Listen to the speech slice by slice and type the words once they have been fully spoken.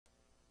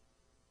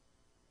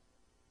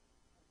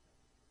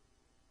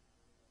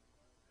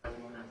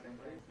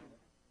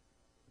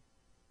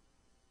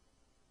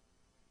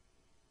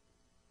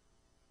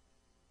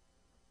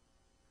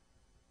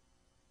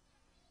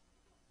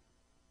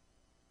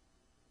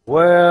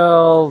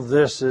Well,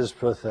 this is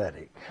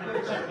pathetic.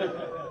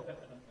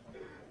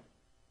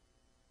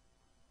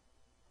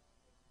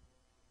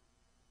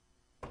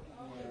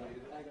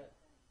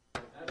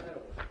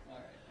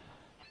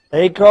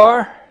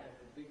 ACAR?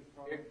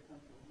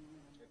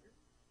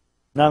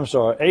 No, I'm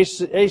sorry,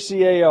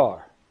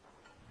 ACAR.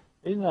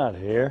 He's not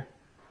here.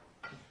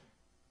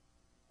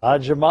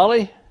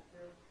 Jamali?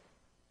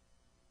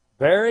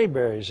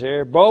 Barry's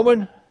here.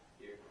 Bowman?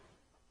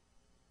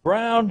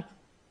 Brown?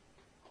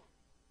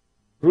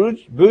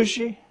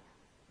 Boucher?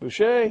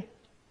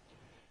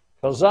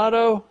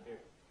 Calzado?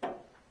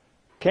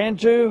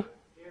 Cantu?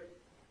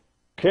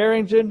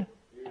 Carrington?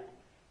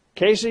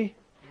 Casey?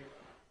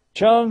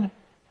 Chung?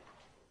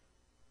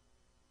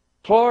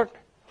 Clark?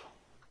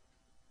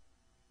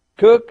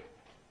 Cook?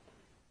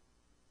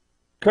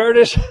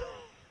 Curtis?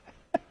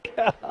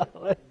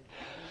 Golly.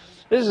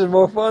 This is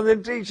more fun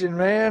than teaching,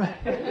 man.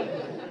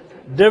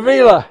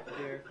 Davila?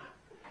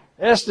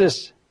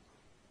 Estes?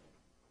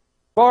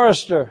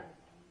 Forrester?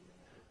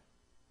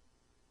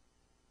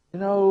 You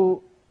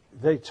know,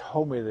 they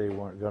told me they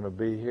weren't going to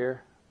be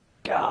here.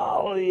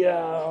 Golly,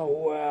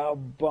 wow,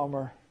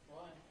 bummer.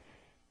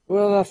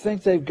 Well, I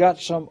think they've got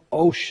some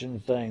ocean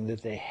thing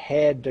that they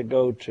had to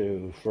go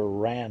to for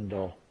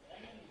Randall.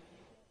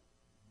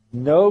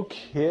 No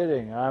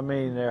kidding. I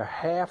mean, they're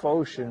half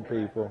ocean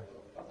people.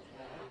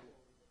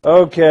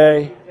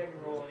 Okay.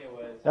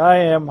 I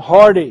am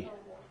Hardy.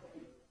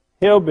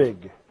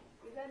 Hilbig.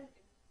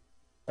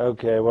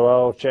 Okay, well,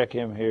 I'll check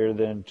him here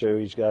then, too.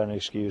 He's got an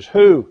excuse.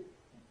 Who?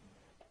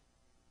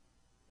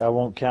 I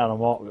won't count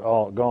them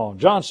all gone.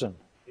 Johnson.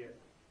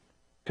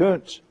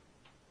 Kuntz.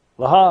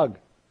 Lahag.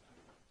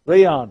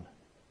 Leon.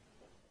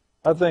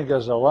 I think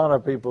there's a lot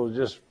of people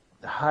just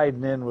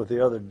hiding in with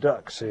the other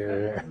ducks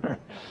here.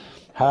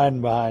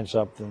 Hiding behind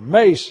something.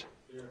 Mace.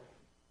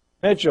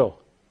 Mitchell.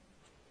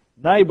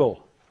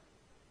 Nabel.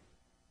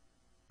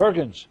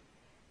 Perkins.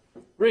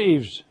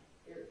 Reeves.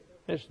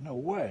 There's no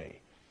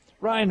way.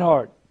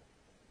 Reinhardt.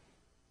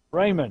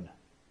 Raymond.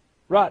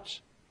 Rotz.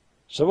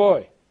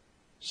 Savoy.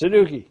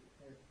 Suzuki.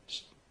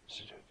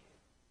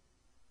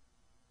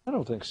 I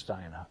don't think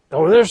Steinhubble.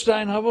 Oh, there's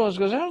Steinhubble.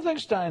 Because I don't think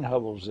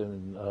Steinhubble's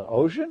in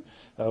Ocean.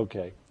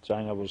 Okay,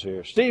 Steinhubble's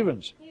here.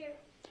 Stevens. Here.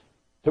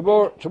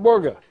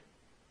 Taborga.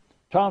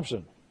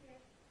 Thompson. Here.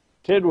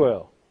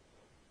 Tidwell.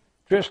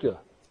 Triska.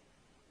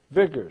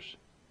 Vickers.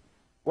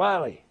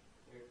 Wiley.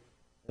 Here.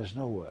 There's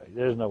no way.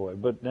 There's no way.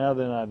 But now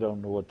then I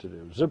don't know what to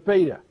do.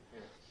 Zapata.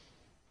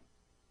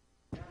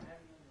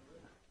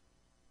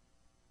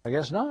 I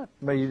guess not.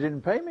 But you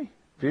didn't pay me.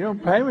 If you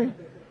don't pay me,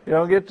 you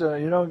don't get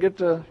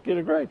to get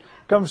a grade.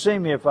 Come see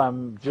me if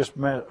I'm just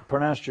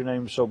pronounced your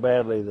name so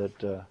badly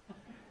that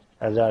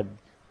that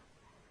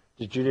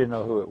you didn't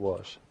know who it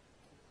was.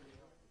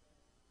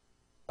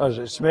 Oh, is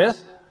it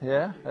Smith?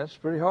 Yeah, that's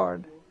pretty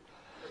hard.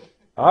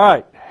 All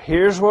right,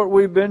 here's what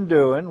we've been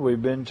doing.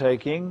 We've been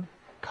taking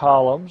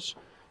columns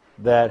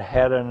that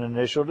had an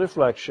initial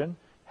deflection,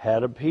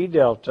 had a P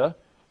delta.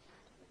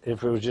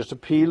 If it was just a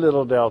P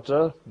little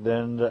delta,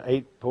 then the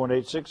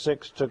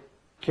 8.866 took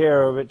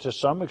care of it to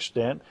some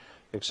extent,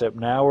 except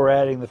now we're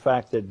adding the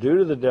fact that due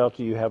to the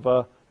delta you have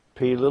a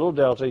P little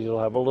delta,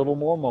 you'll have a little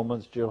more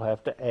moment that you'll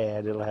have to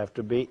add. It'll have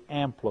to be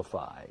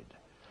amplified.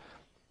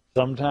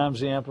 Sometimes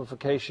the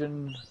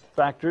amplification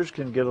factors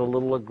can get a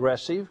little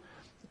aggressive,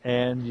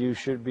 and you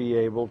should be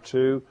able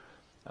to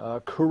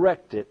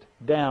correct it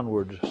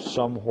downward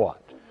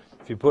somewhat.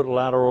 If you put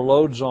lateral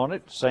loads on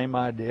it, same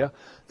idea,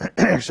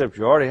 except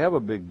you already have a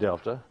big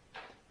delta,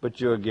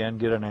 but you again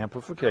get an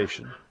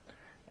amplification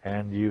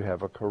and you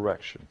have a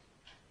correction.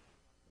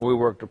 We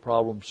worked a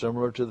problem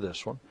similar to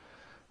this one.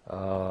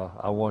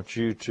 I want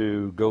you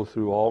to go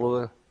through all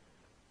of the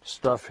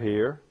stuff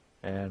here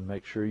and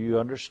make sure you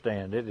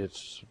understand it.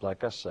 It's,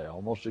 like I say,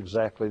 almost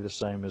exactly the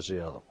same as the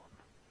other one.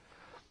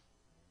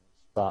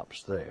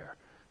 Stops there.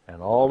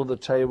 And all of the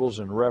tables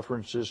and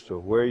references to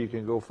where you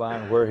can go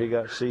find where he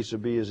got C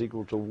sub B is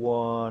equal to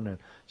 1 and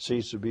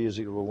C sub B is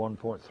equal to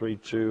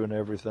 1.32 and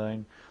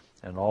everything,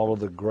 and all of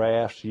the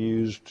graphs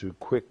used to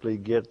quickly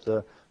get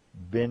the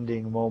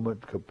bending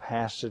moment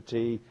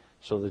capacity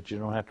so that you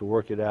don't have to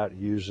work it out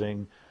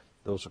using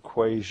those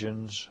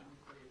equations.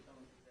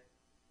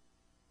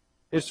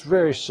 It's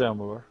very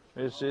similar.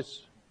 It's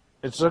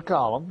a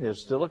column.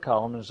 It's still a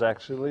column. It's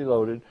actually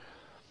loaded.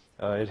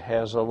 It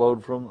has a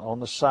load from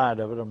on the side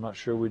of it. I'm not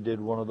sure we did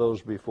one of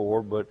those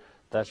before, but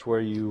that's where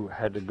you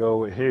had to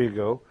go. Here you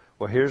go.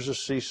 Well, here's the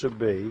C sub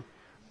B.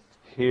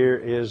 Here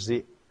is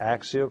the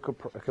axial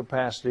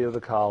capacity of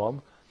the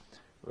column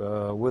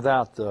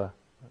without the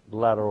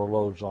lateral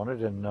loads on it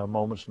and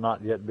moments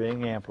not yet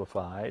being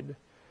amplified.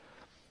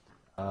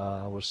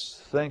 I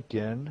was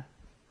thinking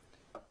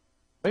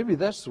maybe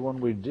that's the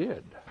one we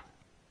did.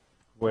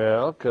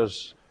 Well,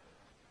 because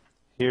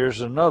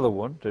here's another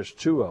one. There's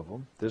two of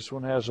them. This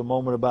one has a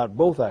moment about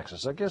both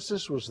axes. I guess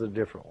this was the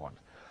different one.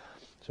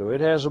 So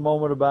it has a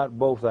moment about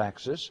both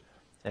axes,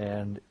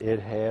 and it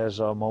has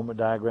a moment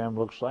diagram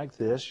looks like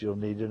this. You'll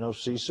need to know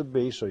C sub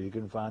B so you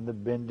can find the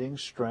bending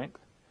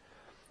strength.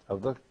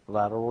 of the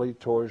laterally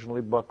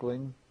torsionally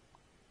buckling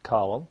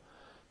column.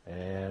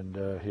 And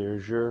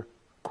here's your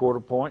quarter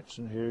points,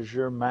 and here's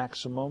your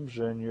maximums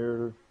and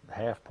your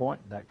half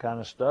point, that kind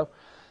of stuff.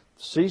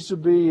 C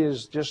sub B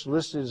is just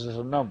listed as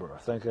a number. I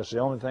think that's the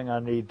only thing I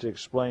need to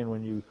explain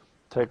when you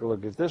take a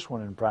look at this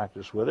one and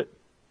practice with it.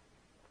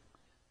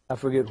 I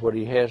forget what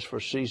he has for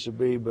C sub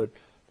B, but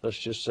let's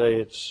just say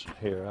it's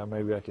here.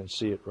 Maybe I can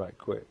see it right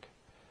quick.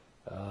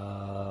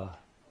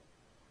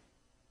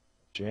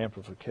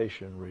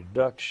 Amplification,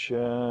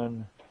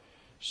 reduction,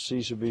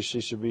 C sub B,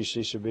 C sub B,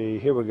 C sub B.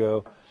 Here we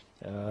go.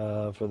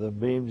 For the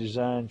beam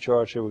design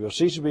charts, here we go.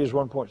 C sub B is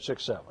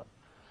 1.67.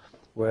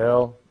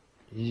 Well,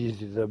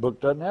 the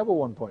book doesn't have a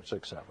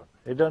 1.67.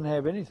 It doesn't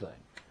have anything.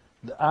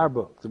 Our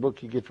book, the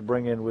book you get to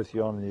bring in with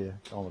you on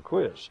the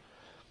quiz,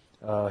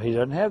 he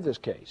doesn't have this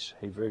case.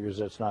 He figures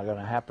that's not going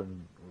to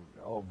happen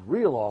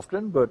real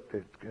often, but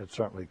it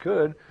certainly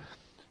could.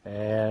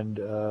 And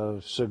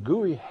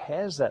CVE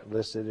has that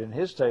listed in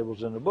his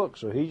tables in the book,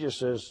 so he just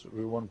says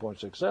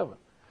 1.67.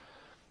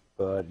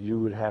 But you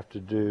would have to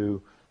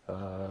do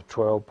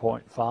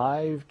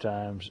 12.5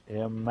 times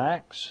M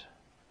max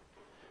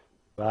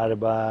divided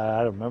by,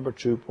 I don't remember,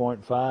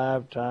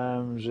 2.5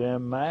 times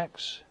M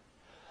max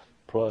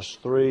plus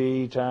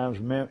 3 times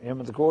M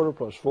at the quarter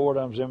plus 4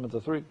 times M at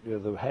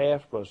the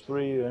half plus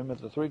 3 M at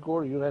the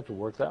 3/4. You'll have to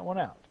work that one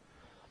out,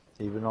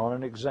 even on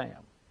an exam.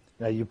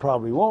 Now, you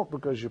probably won't,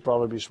 because you'll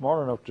probably be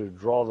smart enough to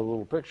draw the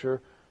little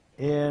picture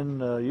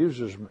in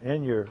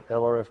in your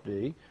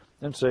LRFD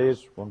and say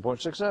it's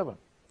 1.67,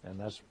 and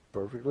that's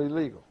perfectly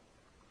legal.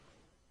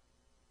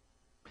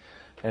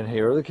 And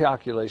here are the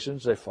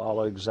calculations. They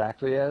follow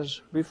exactly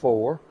as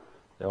before.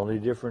 The only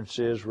difference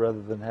is,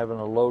 rather than having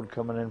a load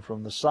coming in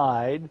from the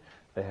side,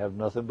 they have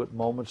nothing but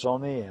moments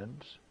on the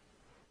ends.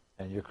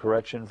 And your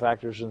correction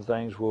factors and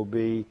things will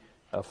be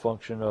a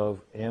function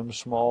of M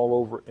small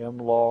over M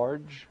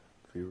large.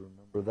 If you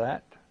remember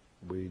that,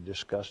 we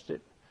discussed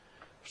it.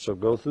 So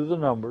go through the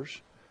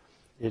numbers.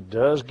 It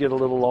does get a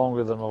little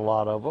longer than a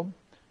lot of them.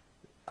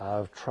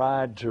 I've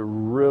tried to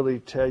really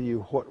tell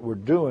you what we're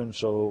doing,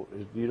 so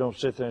you don't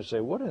sit there and say,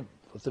 what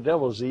the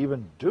devil is he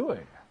even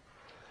doing?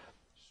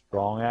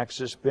 Strong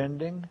axis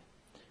bending,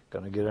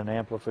 going to get an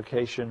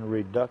amplification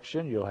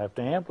reduction. You'll have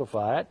to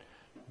amplify it,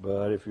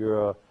 but if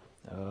you're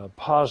a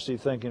positive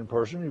thinking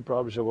person, you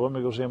probably say, well, let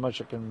me go see how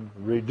much I can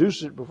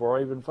reduce it before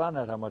I even find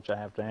out how much I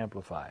have to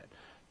amplify it.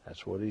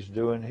 That's what he's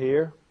doing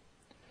here.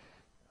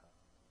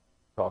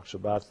 Talks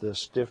about the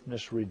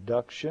stiffness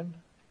reduction.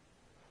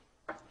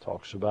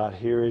 Talks about,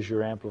 here is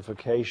your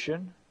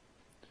amplification.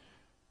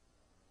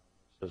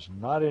 It says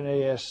not in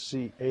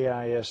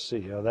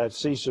AISC. Oh, that's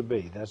C sub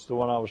B. That's the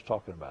one I was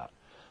talking about.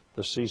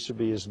 The C sub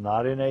B is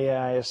not in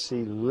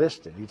AISC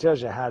listed. He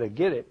tells you how to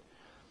get it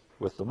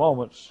with the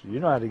moments. You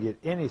know how to get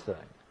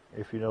anything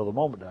if you know the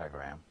moment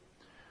diagram,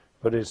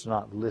 but it's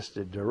not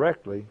listed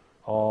directly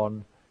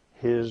on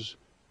his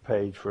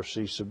page for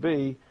C sub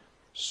B.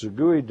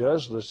 CVE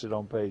does list it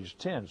on page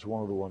 10. It's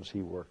one of the ones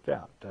he worked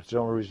out. That's the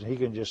only reason he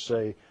can just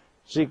say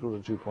it's equal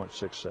to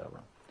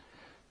 2.67.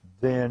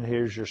 Then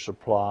here's your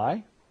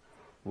supply.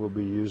 We'll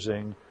be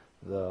using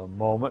the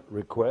moment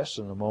requests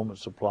and the moment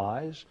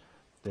supplies.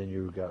 Then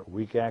you've got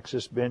weak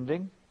axis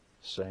bending,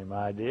 same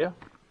idea.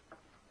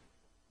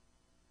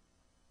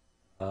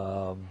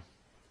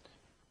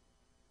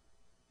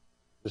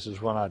 This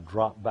is when I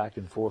drop back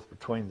and forth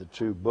between the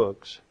two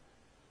books.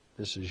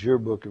 This is your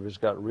book if it's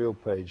got real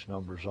page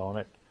numbers on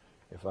it.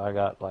 If I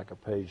got like a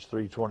page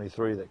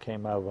 323 that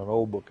came out of an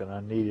old book and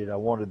I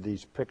wanted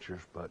these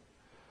pictures, but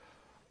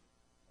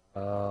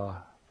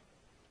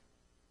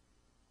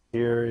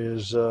here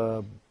is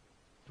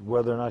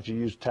whether or not you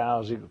use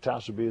tau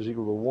sub B is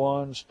equal to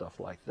 1, stuff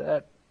like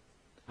that.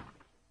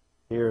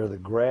 Here are the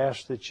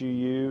graphs that you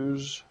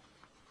use.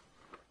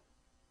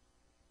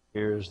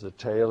 Here's the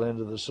tail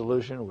end of the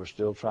solution. We're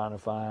still trying to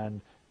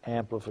find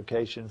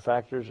amplification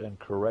factors and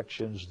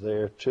corrections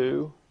there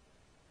too.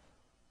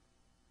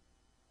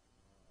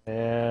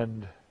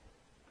 And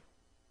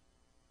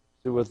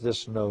see what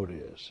this note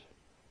is.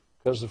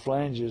 Because the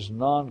flange is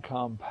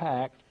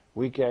non-compact,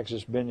 weak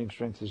axis bending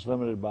strength is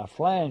limited by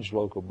flange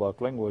local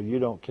buckling. Well, you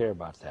don't care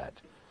about that.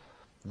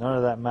 None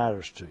of that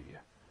matters to you.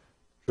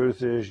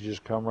 Truth is, you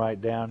just come right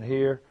down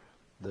here.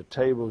 The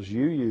tables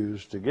you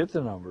use to get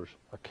the numbers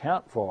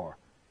account for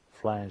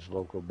flange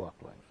local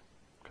buckling,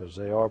 because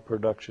they are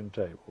production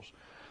tables.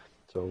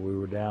 So we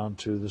were down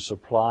to the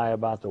supply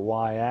about the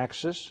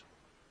y-axis.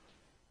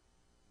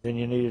 Then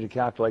you needed to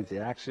calculate the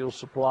axial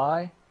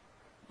supply.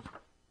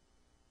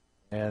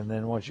 And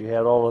then once you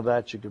had all of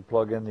that, you could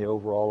plug in the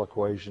overall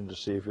equation to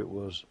see if it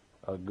was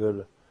a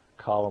good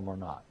column or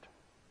not.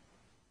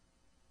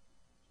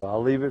 So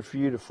I'll leave it for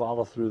you to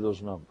follow through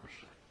those numbers.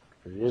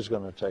 It is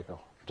going to take a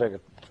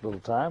little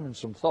time and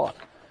some thought,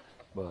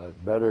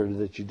 but better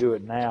that you do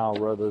it now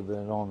rather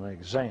than on an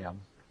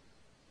exam.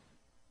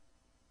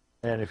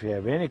 And if you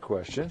have any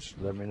questions,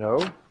 let me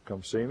know.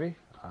 Come see me.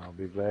 I'll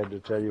be glad to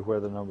tell you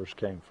where the numbers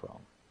came from.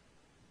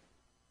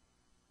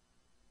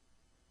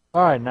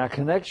 All right, now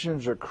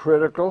connections are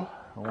critical.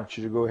 I want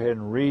you to go ahead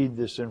and read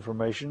this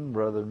information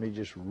rather than me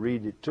just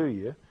read it to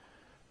you.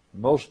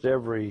 Most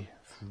every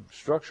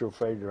structural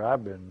failure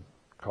I've been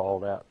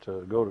called out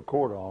to go to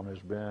court on has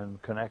been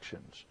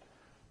connections.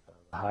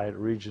 The Hyatt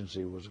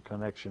Regency was a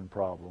connection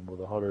problem with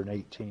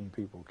 118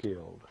 people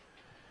killed.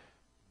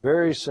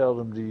 Very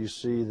seldom do you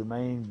see the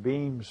main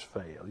beams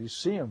fail. You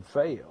see them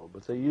fail,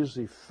 but they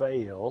usually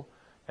fail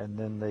and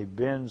then they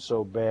bend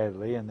so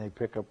badly and they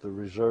pick up the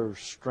reserve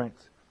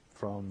strength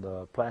from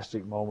the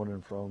plastic moment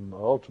and from the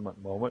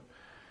ultimate moment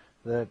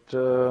that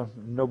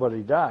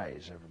nobody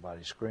dies.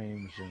 Everybody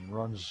screams and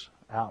runs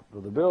out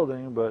of the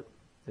building, but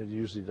it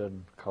usually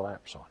doesn't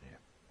collapse on you.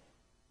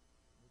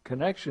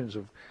 Connections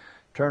have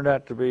turned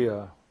out to be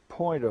a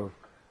point of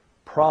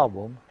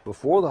problem.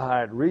 Before the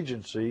Hyatt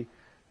Regency,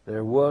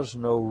 there was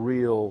no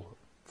real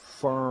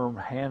firm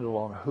handle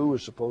on who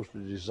was supposed to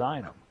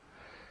design them.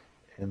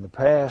 In the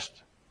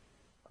past,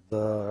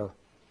 the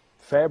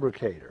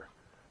fabricator,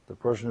 the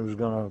person who was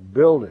going to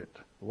build it,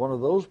 one of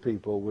those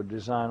people would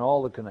design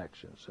all the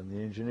connections, and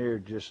the engineer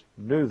just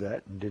knew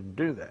that and didn't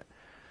do that.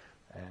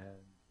 And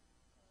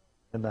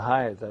in the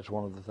Hyatt, that's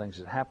one of the things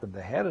that happened.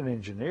 They had an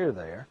engineer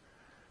there,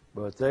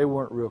 but they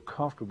weren't real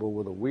comfortable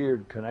with a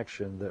weird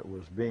connection that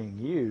was being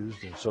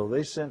used, and so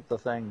they sent the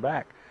thing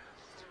back.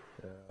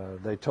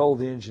 They told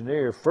the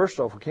engineer, first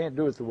off, we can't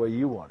do it the way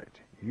you want it.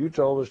 You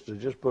told us to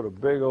just put a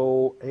big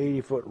old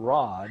 80-foot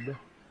rod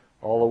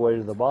all the way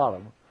to the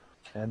bottom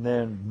and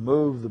then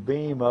move the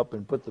beam up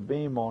and put the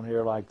beam on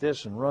here like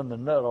this and run the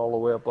nut all the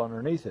way up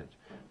underneath it.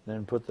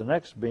 Then put the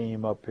next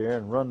beam up here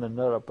and run the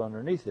nut up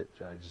underneath it.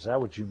 I said, is that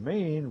what you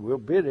mean? We'll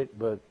bid it.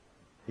 But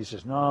he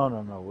says, no.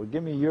 Well,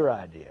 give me your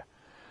idea.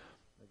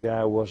 The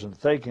guy wasn't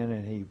thinking,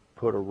 and he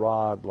put a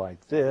rod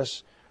like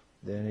this.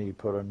 Then he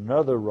put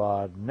another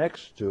rod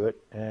next to it,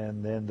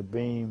 and then the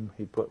beam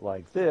he put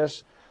like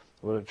this.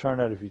 Well, it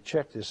turned out if you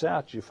check this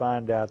out, you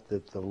find out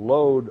that the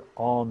load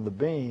on the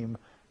beam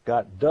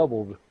got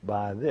doubled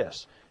by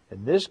this.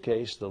 In this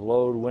case, the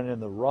load went in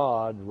the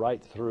rod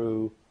right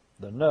through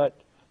the nut.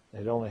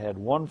 It only had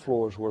one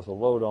floor's worth of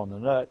load on the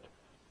nut,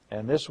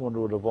 and this one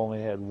would have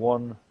only had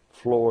one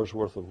floor's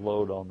worth of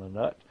load on the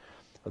nut.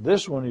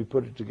 This one, you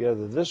put it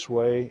together this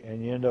way,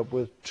 and you end up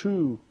with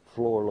 2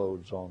 floor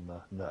loads on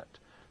the nut.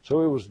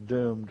 So it was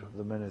doomed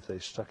the minute they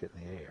stuck it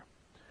in the air.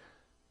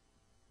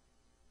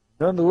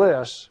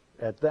 Nonetheless,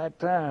 at that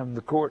time,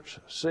 the courts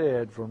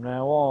said from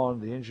now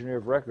on, the engineer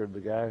of record, the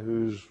guy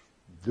who's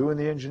doing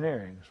the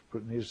engineering,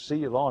 putting his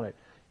seal on it,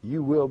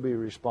 you will be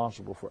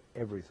responsible for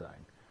everything.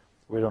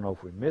 We don't know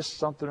if we missed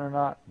something or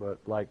not, but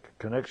like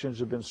connections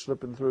have been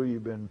slipping through,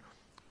 you've been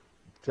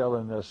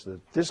telling us that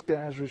this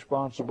guy's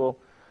responsible.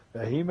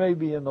 He may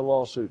be in the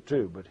lawsuit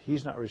too, but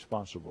he's not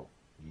responsible.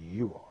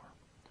 You are.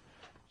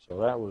 So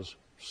that was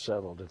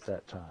settled at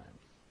that time.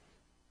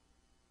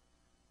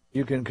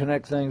 You can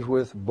connect things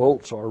with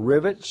bolts or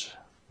rivets.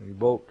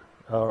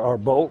 Or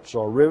bolts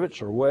or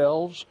rivets or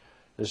welds.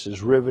 This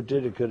is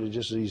riveted. It could have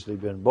just easily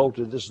been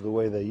bolted. This is the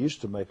way they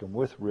used to make them,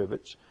 with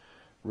rivets.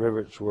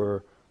 Rivets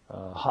were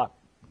hot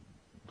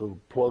little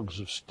plugs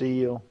of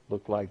steel,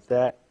 looked like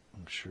that.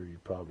 I'm sure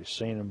you've probably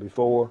seen them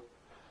before.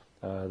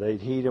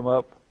 They'd heat them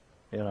up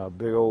in a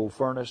big old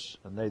furnace,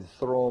 and they'd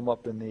throw them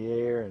up in the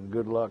air, and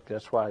good luck.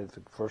 That's why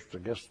the first, I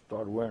guess,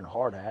 started wearing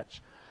hard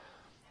hats.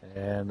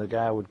 And the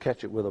guy would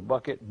catch it with a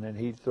bucket, and then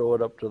he'd throw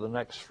it up to the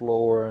next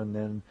floor, and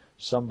then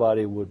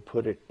somebody would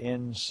put it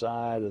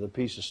inside of the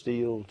piece of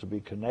steel to be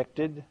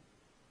connected.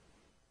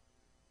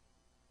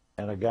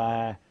 And a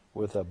guy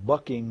with a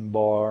bucking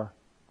bar,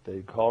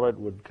 they'd call it,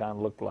 would kind of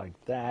look like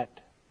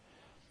that.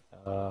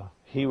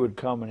 He would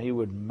come and he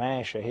would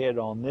mash a head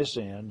on this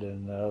end,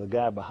 and the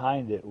guy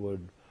behind it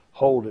would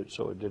hold it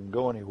so it didn't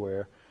go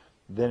anywhere.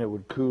 Then it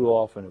would cool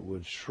off and it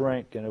would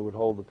shrink, and it would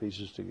hold the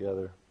pieces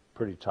together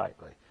pretty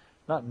tightly.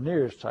 Not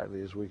near as tightly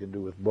as we can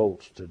do with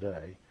bolts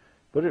today,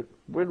 but it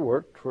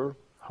worked for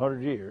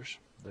 100 years.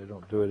 They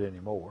don't do it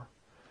anymore.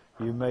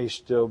 You may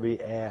still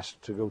be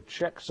asked to go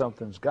check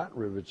something's got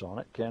rivets on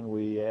it. Can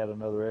we add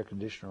another air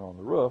conditioner on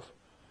the roof?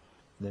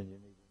 Then you need to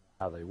know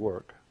how they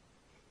work.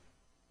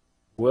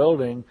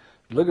 Welding,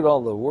 look at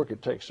all the work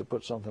it takes to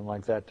put something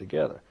like that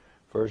together.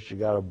 First, you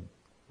got to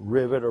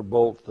rivet or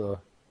bolt the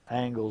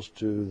angles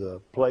to the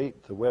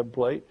plate, the web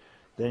plate.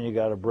 Then you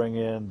got to bring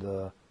in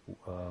the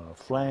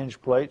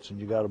flange plates, and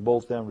you got to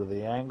bolt them to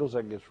the angles.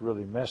 That gets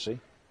really messy.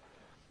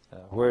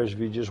 Whereas if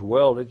you just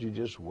weld it, you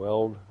just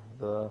weld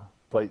the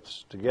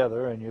plates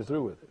together and you're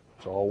through with it.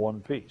 It's all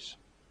one piece.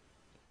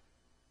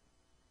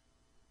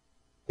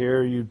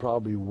 Here you'd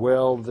probably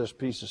weld this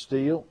piece of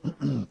steel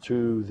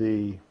to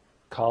the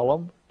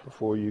column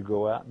before you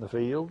go out in the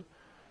field,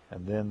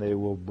 and then they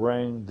will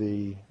bring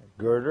the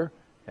girder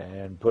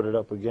and put it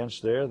up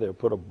against there. They'll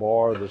put a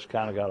bar that's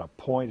kind of got a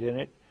point in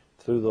it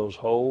through those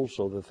holes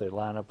so that they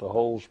line up the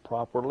holes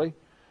properly,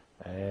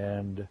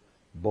 and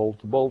bolt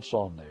the bolts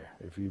on there.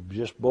 If you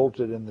just bolt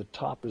it and the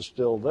top is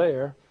still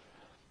there,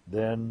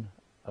 then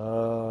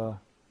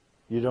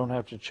you don't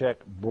have to check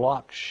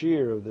block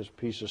shear of this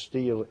piece of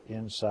steel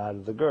inside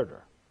of the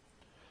girder.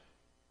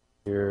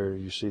 Here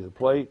you see the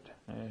plate,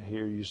 And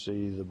here you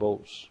see the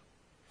bolts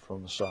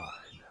from the side.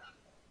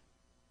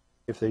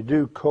 If they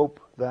do cope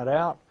that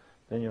out,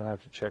 then you'll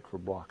have to check for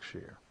block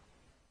shear.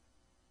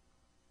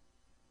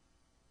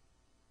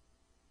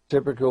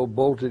 Typical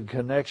bolted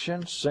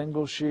connection,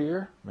 single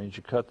shear means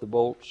you cut the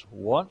bolts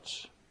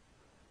once.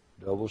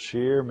 Double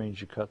shear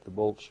means you cut the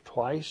bolts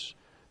twice.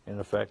 In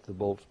effect, the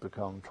bolts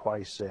become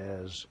twice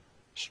as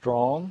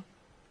strong.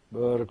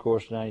 But of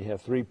course, now you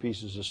have 3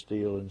 pieces of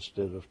steel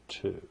instead of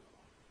 2.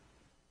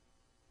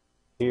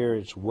 Here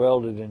it's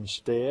welded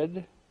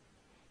instead.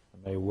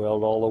 They may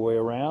weld all the way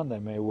around. They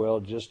may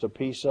weld just a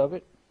piece of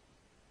it.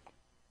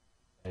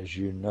 As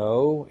you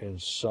know, in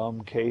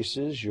some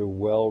cases, your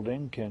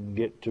welding can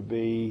get to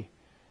be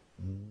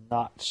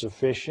not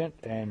sufficient,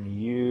 and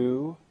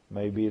U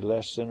may be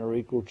less than or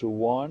equal to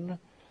 1.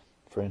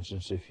 For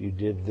instance, if you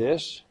did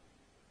this,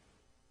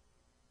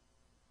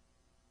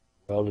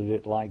 welded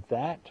it like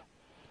that,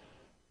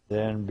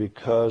 then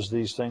because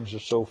these things are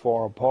so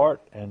far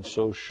apart and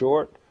so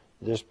short,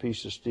 this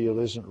piece of steel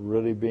isn't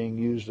really being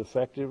used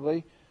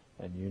effectively,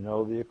 and you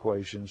know the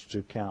equations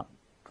to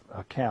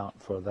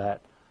account for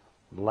that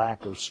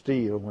lack of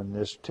steel when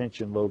this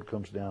tension load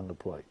comes down the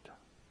plate.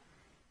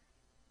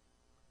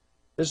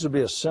 This would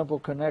be a simple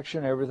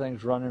connection.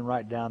 Everything's running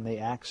right down the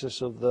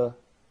axis of the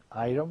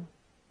item.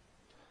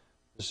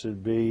 This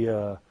would be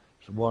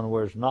one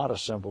where it's not a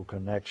simple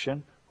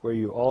connection, where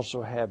you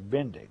also have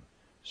bending.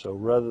 So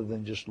rather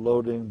than just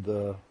loading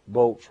the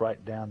bolts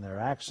right down their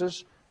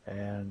axis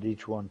and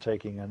each one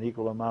taking an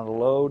equal amount of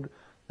load,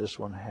 this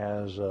one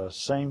has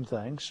same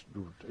things,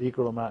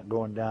 equal amount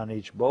going down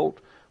each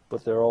bolt,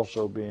 but they're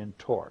also being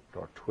torqued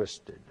or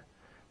twisted,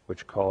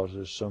 which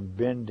causes some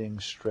bending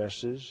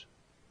stresses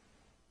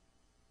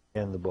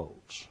in the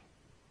bolts.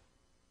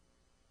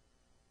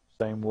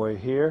 Same way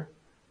here,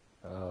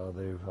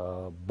 they've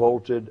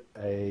bolted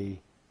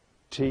a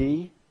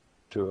T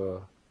to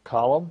a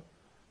column,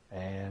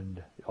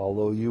 and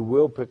although you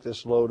will pick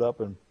this load up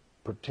and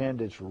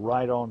pretend it's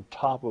right on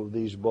top of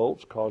these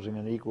bolts, causing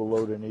an equal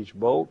load in each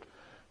bolt,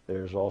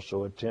 there's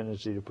also a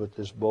tendency to put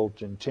this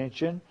bolt in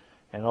tension.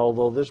 And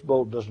although this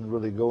bolt doesn't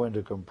really go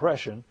into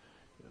compression,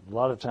 a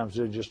lot of times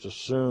they'll just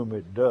assume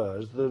it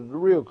does. The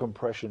real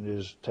compression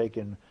is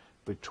taken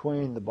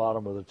between the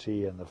bottom of the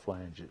T and the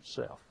flange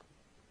itself.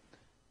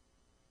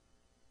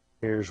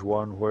 Here's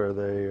one where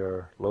they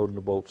are loading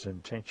the bolts in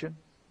tension.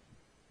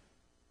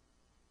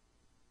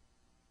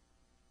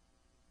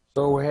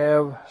 So we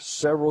have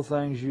several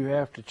things you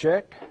have to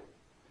check.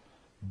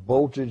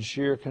 Bolted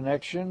shear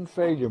connection,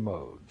 failure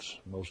modes.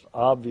 Most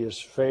obvious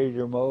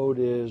failure mode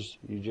is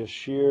you just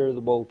shear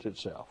the bolt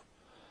itself.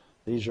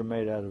 These are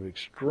made out of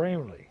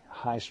extremely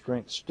high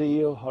strength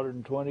steel,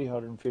 120,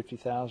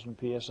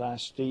 150,000 psi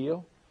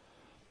steel.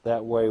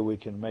 That way we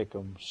can make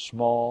them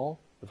small.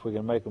 If we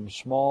can make them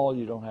small,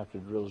 you don't have to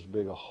drill as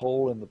big a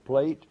hole in the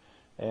plate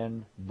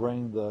and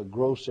bring the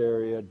gross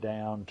area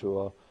down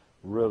to a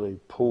really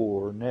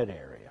poor net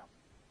area.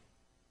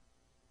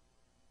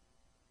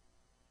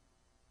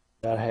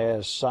 That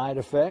has side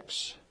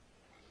effects.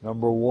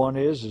 Number one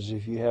is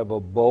if you have a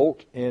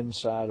bolt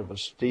inside of a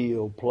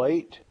steel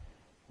plate,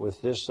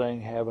 with this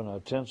thing having a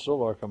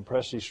tensile or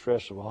compressive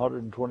stress of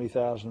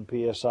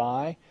 120,000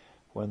 psi,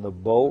 when the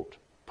bolt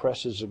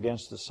presses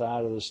against the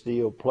side of the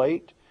steel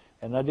plate,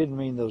 and I didn't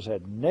mean those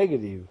had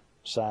negative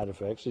side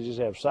effects, they just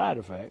have side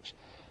effects,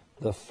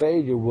 the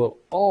failure will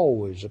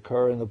always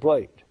occur in the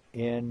plate,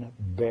 in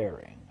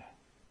bearing.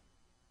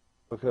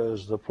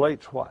 Because the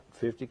plate's what,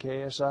 50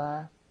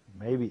 KSI?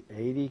 Maybe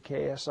 80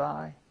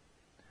 KSI,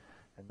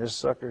 and this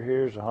sucker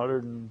here is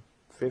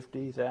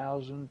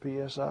 150,000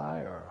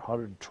 PSI or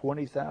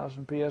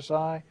 120,000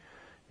 PSI,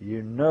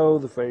 you know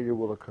the failure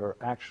will occur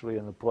actually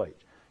in the plate.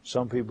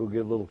 Some people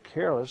get a little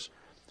careless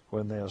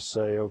when they'll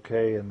say,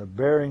 okay, and the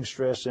bearing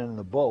stress in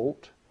the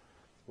bolt,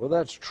 well,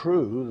 that's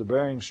true. The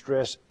bearing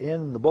stress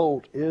in the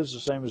bolt is the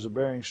same as the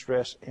bearing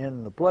stress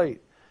in the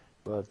plate,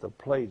 but the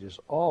plate is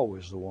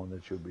always the one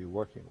that you'll be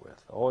working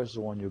with, always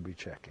the one you'll be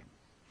checking.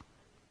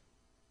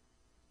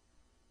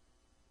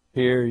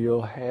 Here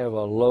you'll have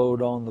a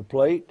load on the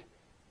plate.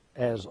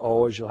 As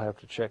always, you'll have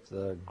to check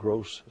the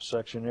gross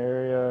section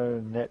area,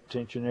 net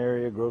tension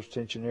area, gross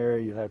tension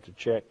area. You'll have to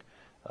check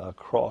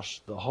across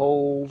the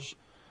holes.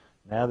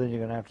 Now then you're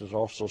going to have to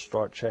also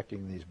start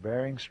checking these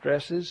bearing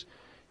stresses.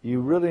 You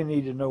really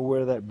need to know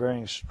where that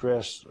bearing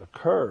stress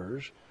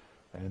occurs.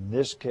 In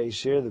this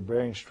case here, the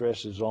bearing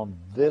stress is on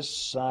this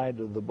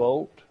side of the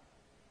bolt,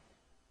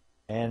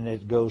 and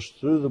it goes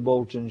through the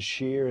bolt in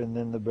shear, and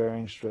then the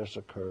bearing stress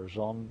occurs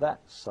on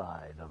that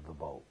side of the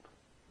bolt.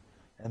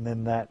 And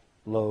then that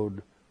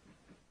load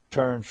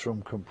turns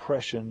from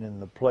compression in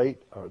the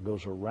plate, or it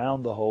goes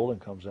around the hole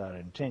and comes out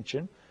in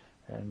tension,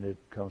 and it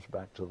comes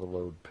back to the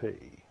load P.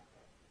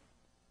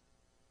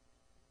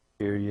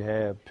 Here you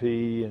have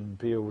P and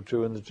P over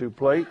 2 in the two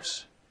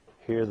plates.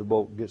 Here the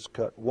bolt gets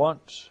cut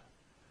once,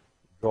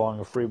 drawing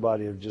a free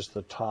body of just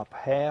the top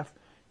half.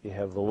 You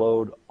have the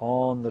load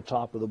on the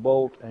top of the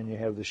bolt, and you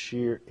have the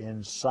shear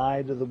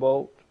inside of the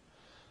bolt.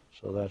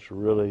 So that's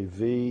really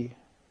V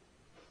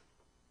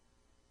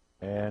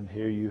and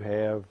here you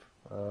have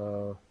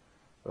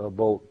a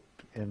bolt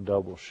in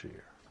double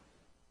shear.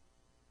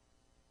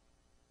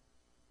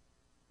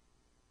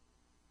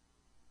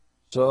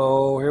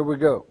 So here we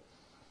go.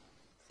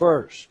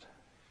 First,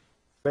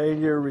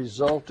 failure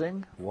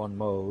resulting, one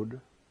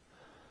mode,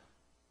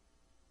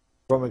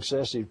 from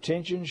excessive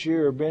tension,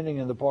 shear, or bending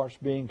in the parts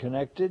being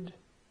connected.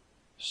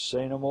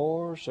 Say no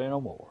more, say no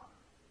more.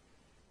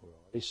 We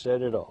already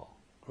said it all.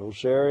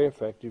 Gross area,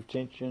 effective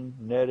tension,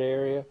 net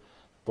area,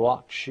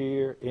 block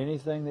shear,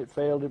 anything that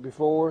failed it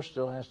before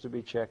still has to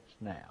be checked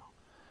now.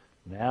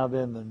 Now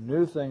then, the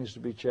new things to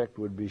be checked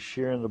would be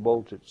shear in the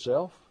bolt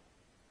itself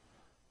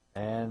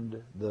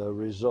and the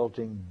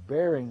resulting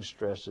bearing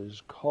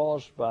stresses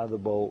caused by the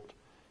bolt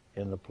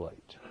in the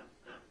plate.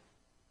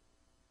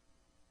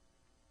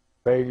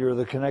 Failure of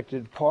the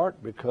connected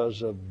part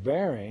because of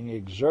bearing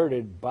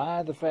exerted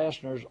by the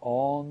fasteners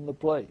on the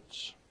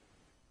plates.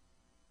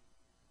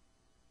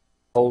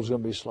 The hole's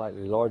going to be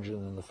slightly larger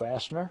than the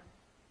fastener,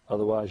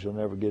 otherwise you'll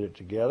never get it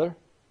together.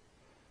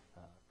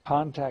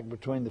 Contact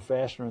between the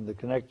fastener and the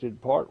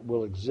connected part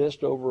will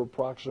exist over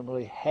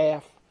approximately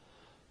half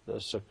the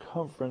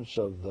circumference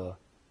of the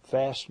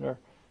fastener.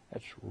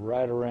 That's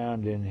right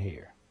around in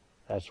here.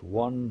 That's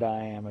one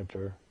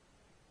diameter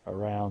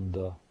around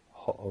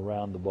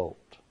the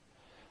bolt.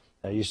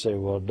 Now you say,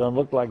 well, it doesn't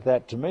look like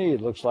that to me.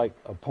 It looks like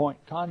a point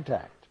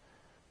contact.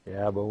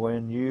 Yeah, but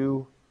when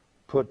you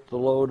put the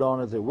load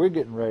on it that we're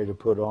getting ready to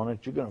put on it,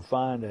 you're going to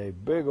find a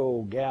big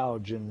old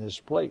gouge in this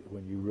plate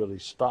when you really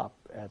stop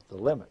at the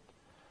limit.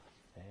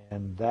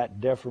 And that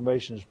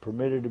deformation is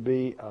permitted to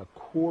be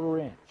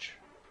 1/4 inch.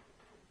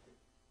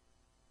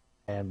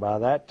 And by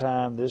that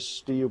time, this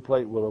steel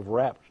plate will have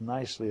wrapped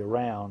nicely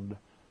around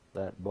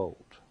that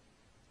bolt.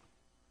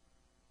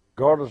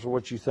 Regardless of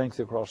what you think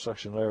the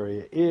cross-sectional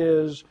area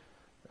is,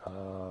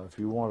 if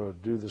you want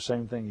to do the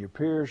same thing your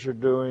peers are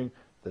doing,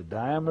 the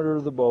diameter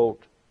of the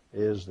bolt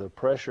is the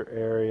pressure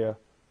area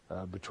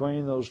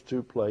between those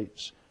two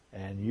plates,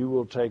 and you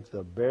will take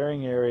the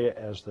bearing area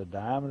as the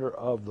diameter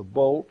of the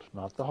bolt,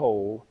 not the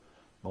hole,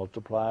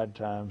 multiplied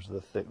times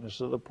the thickness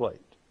of the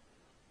plate.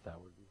 That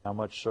would be how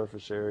much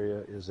surface area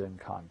is in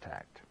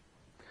contact.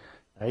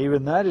 Now,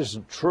 even that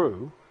isn't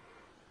true,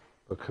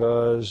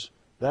 because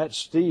that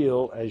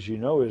steel, as you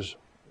know, is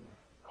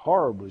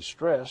horribly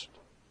stressed.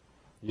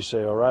 You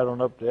say, all right,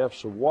 on up to F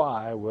sub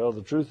y. Well,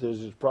 the truth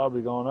is it's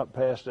probably gone up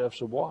past F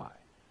sub y.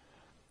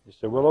 You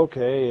say, well,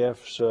 okay,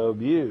 F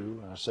sub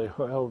u. And I say,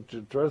 well,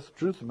 the truth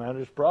of the matter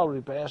is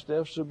probably past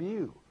F sub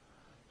u.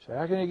 So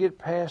how can you get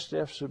past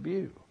F sub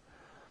u?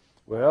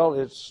 Well,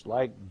 it's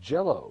like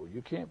Jell-O.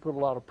 You can't put a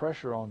lot of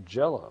pressure on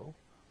Jell-O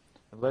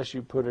unless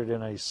you put it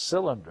in a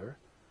cylinder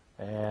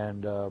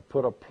and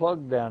put a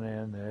plug down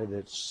in there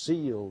that's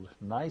sealed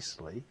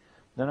nicely.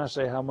 Then I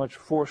say, how much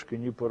force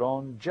can you put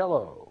on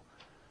Jell-O?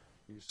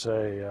 You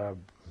say,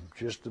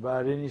 just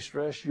about any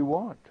stress you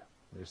want.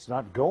 It's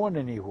not going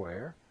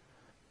anywhere.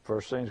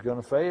 First thing's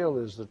going to fail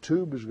is the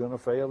tube is going to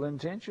fail in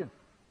tension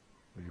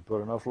when you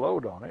put enough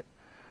load on it.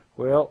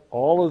 Well,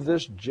 all of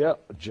this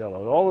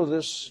Jell-O, all of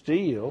this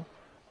steel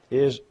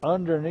is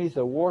underneath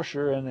a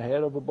washer in the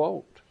head of a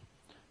bolt.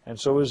 And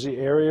so is the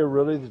area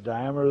really the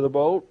diameter of the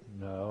bolt?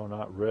 No,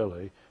 not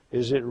really.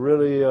 Is it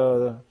really,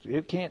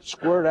 it can't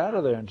squirt out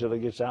of there until it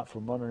gets out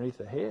from underneath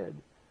the head.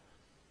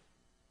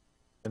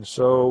 And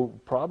so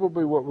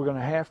probably what we're going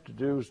to have to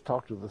do is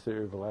talk to the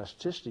theory of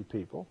elasticity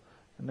people,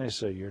 and they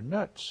say, you're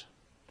nuts.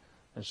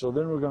 And so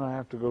then we're going to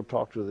have to go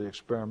talk to the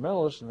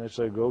experimentalists, and they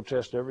say, go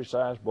test every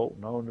size bolt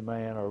known to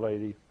man or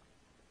lady.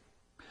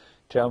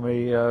 Tell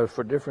me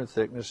for different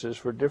thicknesses,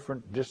 for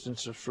different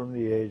distances from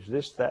the edge,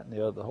 this, that, and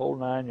the other, the whole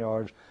 9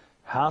 yards.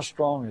 How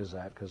strong is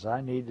that? Because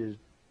I need to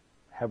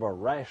have a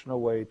rational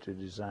way to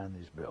design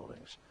these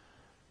buildings.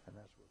 And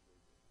that's what they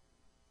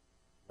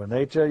do. When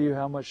they tell you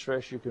how much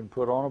stress you can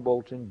put on a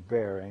bolt in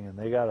bearing, and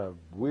they got a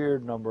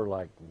weird number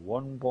like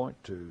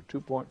 1.2,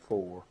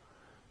 2.4,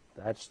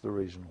 that's the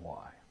reason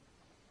why.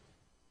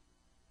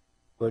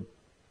 But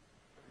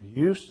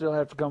you still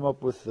have to come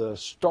up with the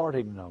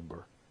starting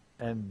number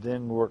and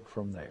then work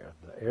from there.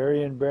 The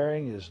area in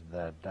bearing is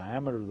the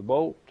diameter of the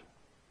bolt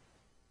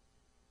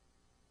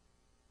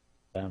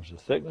times the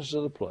thickness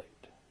of the plate.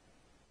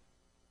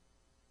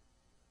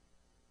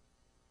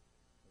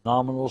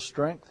 Nominal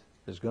strength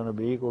is going to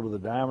be equal to the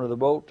diameter of the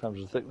bolt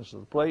times the thickness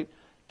of the plate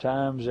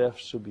times F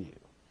sub u.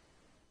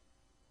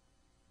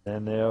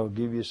 And they'll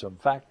give you some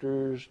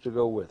factors to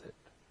go with it.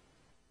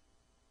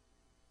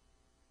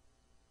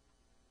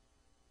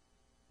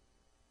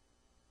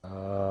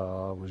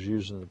 I was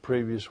using the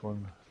previous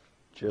one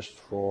just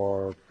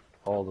for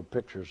all the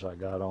pictures I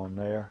got on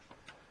there.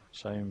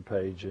 Same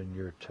page in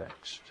your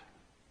text.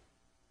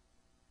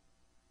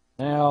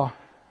 Now,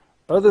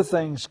 other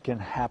things can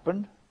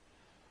happen.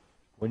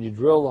 When you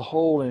drill the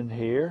hole in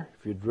here,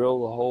 if you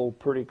drill the hole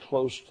pretty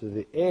close to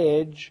the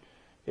edge,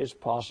 it's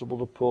possible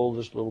to pull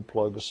this little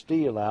plug of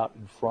steel out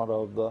in front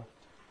of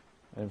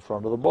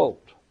the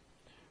bolt.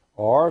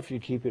 Or if you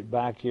keep it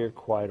back here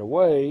quite a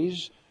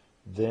ways,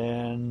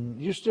 then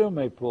you still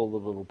may pull the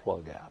little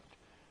plug out.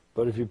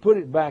 But if you put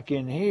it back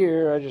in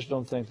here, I just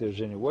don't think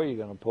there's any way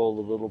you're going to pull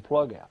the little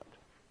plug out.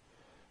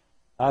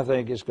 I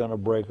think it's going to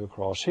break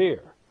across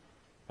here.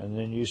 And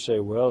then you say,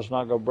 well, it's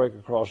not going to break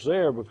across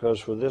there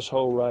because for this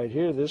hole right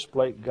here, this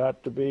plate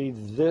got to be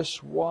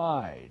this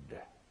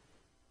wide.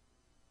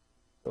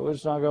 So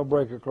it's not going to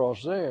break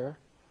across there.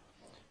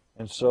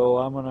 And so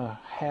I'm going to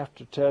have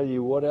to tell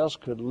you what else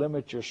could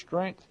limit your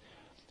strength.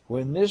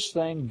 When this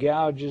thing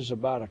gouges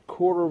about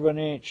 1/4 of an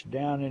inch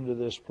down into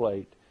this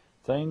plate,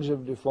 things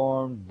have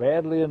deformed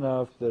badly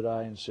enough that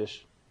I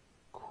insist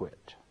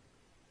quit.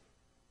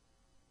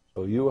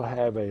 So you will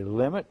have a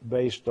limit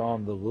based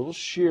on the little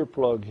shear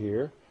plug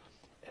here,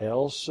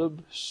 L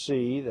sub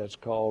C, that's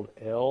called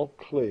L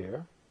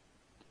clear,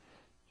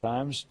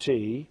 times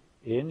T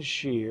in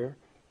shear,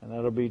 and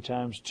that'll be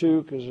times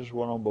 2 because there's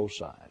one on both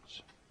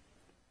sides.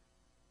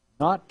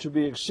 Not to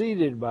be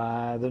exceeded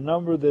by the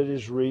number that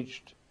is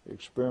reached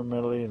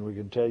experimentally, and we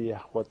can tell you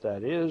what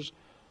that is,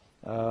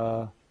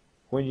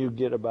 when you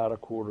get about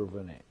 1/4 of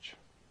an inch.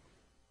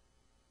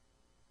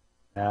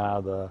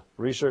 Now, the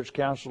Research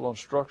Council on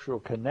Structural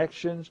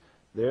Connections,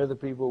 they're the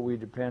people we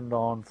depend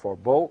on for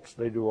bolts.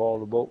 They do all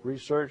the bolt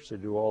research, they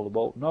do all the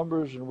bolt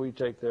numbers, and we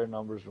take their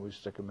numbers and we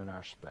stick them in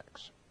our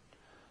specs.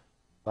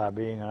 By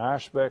being in our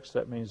specs,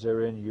 that means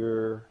they're in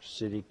your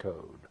city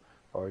code,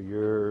 or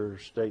your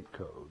state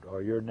code,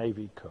 or your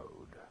Navy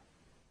code.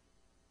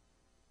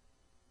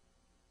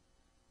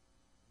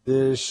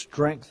 The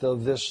strength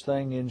of this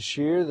thing in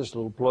shear, this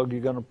little plug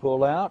you're going to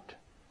pull out,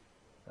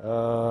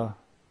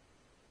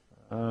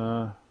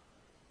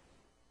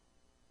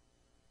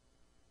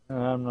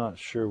 I'm not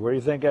sure. Where do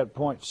you think that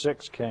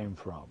 0.6 came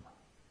from?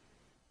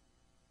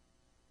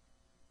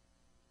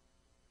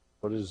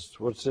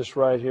 What's this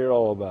right here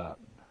all about?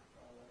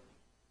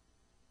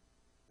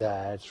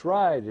 That's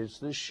right. It's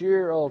the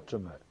shear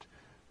ultimate.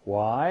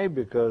 Why?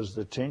 Because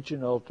the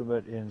tension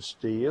ultimate in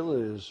steel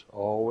is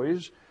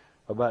always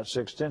about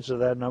 6/10 of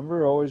that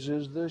number always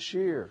is the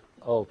shear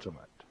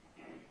ultimate.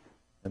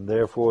 And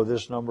therefore,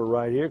 this number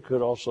right here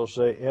could also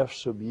say F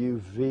sub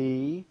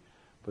UV,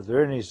 but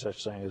there isn't any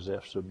such thing as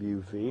F sub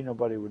UV.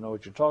 Nobody would know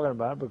what you're talking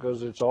about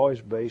because it's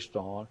always based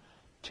on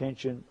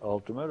tension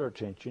ultimate or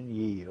tension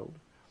yield.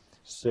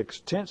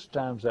 6/10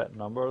 times that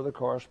number are the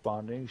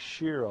corresponding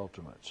shear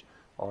ultimates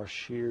or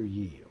shear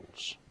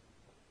yields.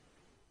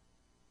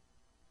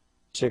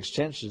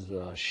 6/10 is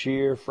the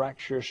shear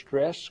fracture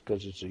stress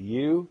because it's a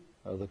U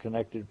of the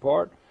connected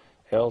part.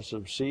 L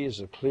sub C is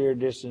a clear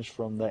distance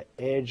from the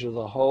edge of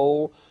the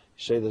hole.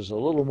 You say there's a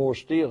little more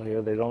steel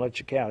here. They don't let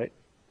you count it.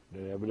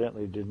 It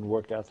evidently didn't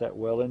work out that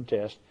well in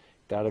test.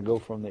 Got to go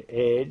from the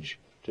edge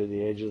to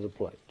the edge of the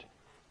plate.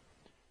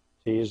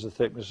 T is the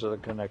thickness of the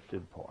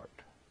connected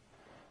part.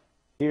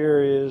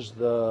 Here is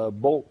the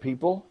bolt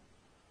people,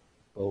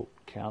 Bolt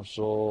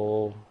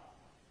Council,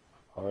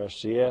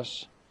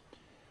 RSCS.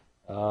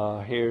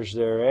 Here's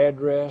their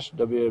address,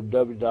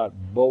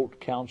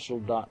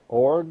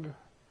 www.boltcouncil.org.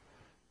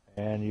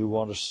 And you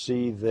want to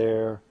see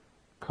their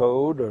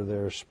code or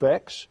their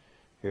specs.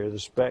 Here are the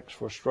specs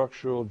for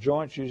structural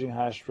joints using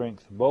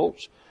high-strength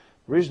bolts.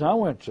 The reason I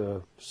went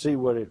to see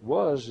what it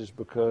was is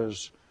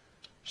because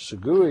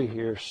CVE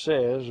here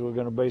says we're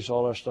going to base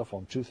all our stuff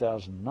on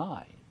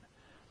 2009.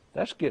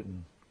 That's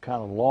getting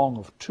kind of long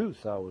of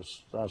tooth. I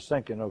was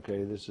thinking,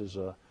 okay, this is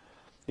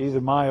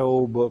either my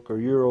old book or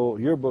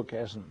your book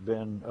hasn't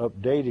been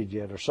updated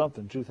yet or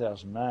something.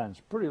 2009 is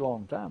a pretty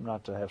long time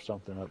not to have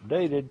something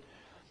updated.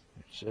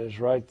 It says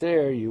right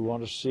there you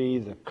want to see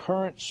the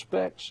current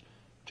specs,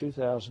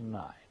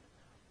 2009.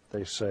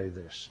 They say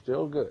they're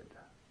still good.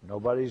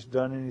 Nobody's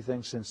done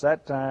anything since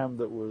that time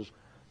that was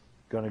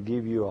going to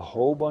give you a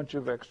whole bunch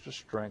of extra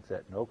strength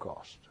at no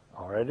cost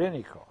or at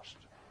any cost.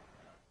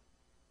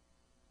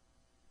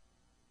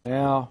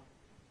 Now,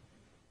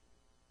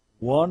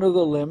 one of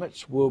the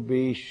limits will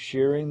be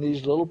shearing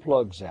these little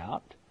plugs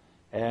out,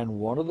 and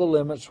one of the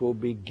limits will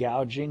be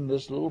gouging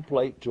this little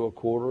plate to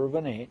 1/4 of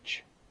an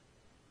inch.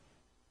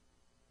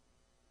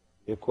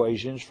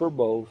 Equations for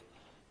both,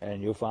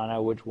 and you'll find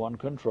out which one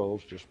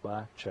controls just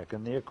by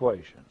checking the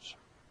equations.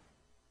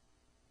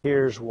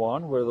 Here's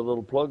one where the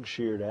little plug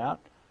sheared out,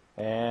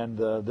 and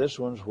this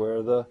one's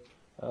where the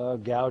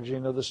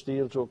gouging of the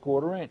steel to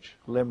 1/4 inch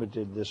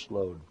limited this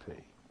load P.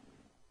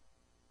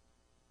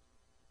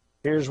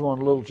 Here's one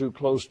a little too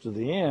close to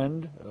the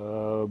end,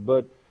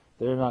 but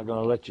they're not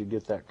going to let you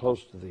get that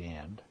close to the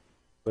end.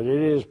 But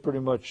it is pretty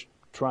much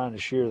trying to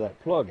shear that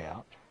plug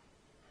out.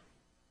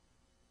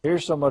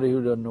 Here's somebody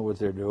who doesn't know what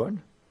they're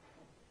doing,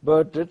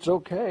 but it's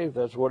okay if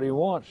that's what he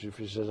wants. If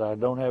he says, I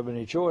don't have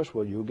any choice,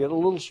 well, you'll get a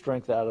little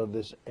strength out of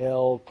this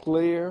L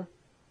clear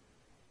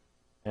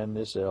and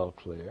this L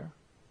clear.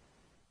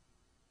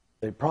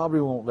 They probably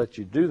won't let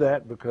you do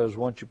that because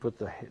once you put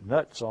the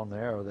nuts on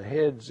there or the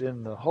heads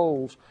in the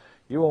holes,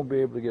 you won't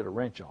be able to get a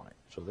wrench on it.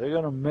 So they're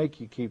going to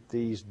make you keep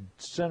these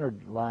center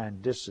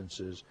line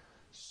distances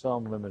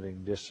some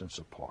limiting distance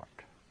apart.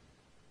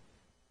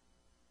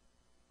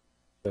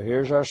 So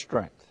here's our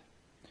strength.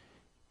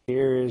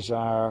 Here is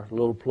our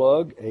little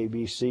plug, A,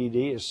 B, C,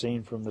 D, as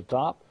seen from the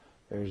top.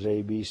 There's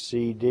A, B,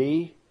 C,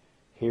 D.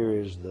 Here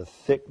is the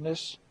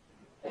thickness.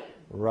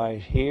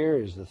 Right here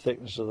is the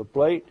thickness of the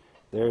plate.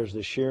 There's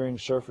the shearing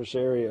surface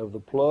area of the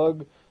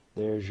plug.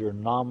 There's your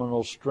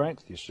nominal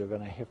strength. You're still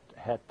going to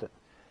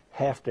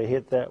have to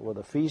hit that with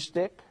a fee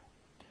stick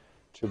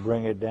to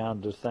bring it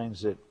down to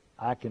things that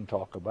I can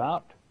talk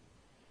about.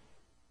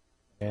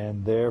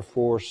 And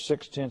therefore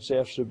 6/10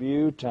 F sub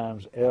U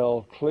times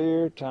L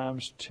clear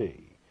times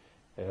T.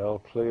 L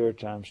clear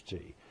times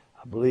T.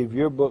 I believe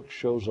your book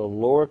shows a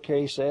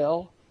lowercase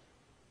l.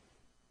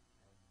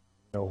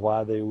 You know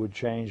why they would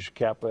change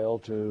capital L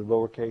to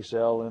lowercase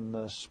l in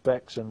the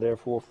specs and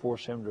therefore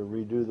force him to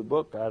redo the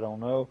book? I don't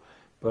know,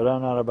 but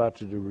I'm not about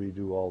to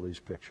redo all these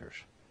pictures.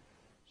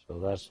 So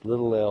that's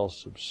little l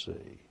sub c.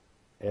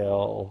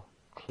 L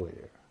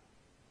clear.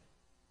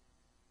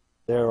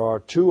 There are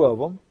two of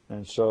them,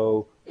 and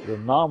so the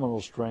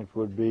nominal strength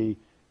would be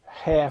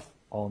half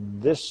on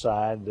this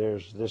side.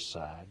 There's this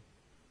side.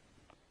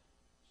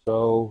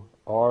 So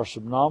R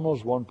sub nominal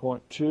is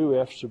 1.2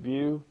 F sub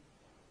U,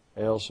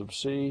 L sub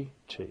C,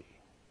 T.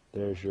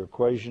 There's your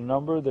equation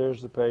number.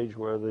 There's the page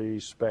where the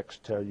specs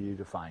tell you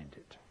to find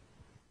it.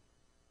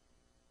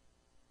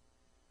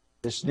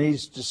 This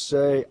needs to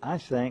say, I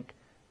think,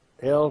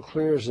 L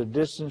clear is the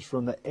distance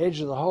from the edge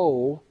of the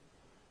hole.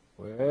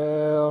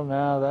 Well,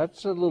 now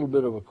that's a little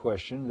bit of a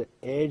question. The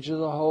edge of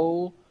the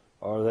hole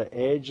or the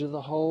edge of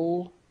the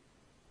hole?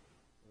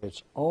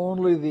 It's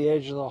only the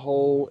edge of the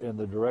hole in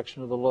the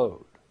direction of the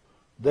load.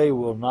 They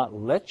will not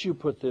let you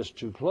put this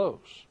too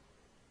close.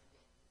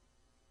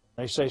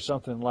 They say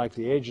something like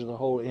the edge of the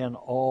hole in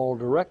all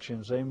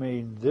directions. They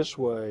mean this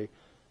way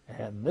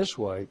and this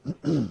way.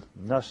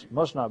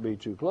 Must not be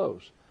too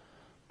close.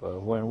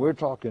 But when we're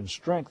talking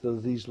strength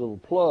of these little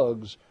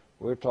plugs,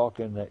 we're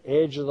talking the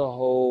edge of the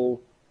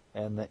hole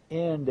and the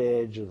end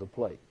edge of the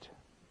plate,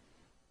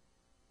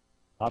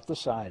 not the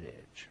side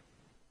edge.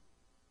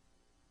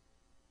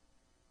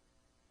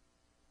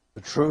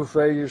 The true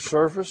failure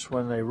surface,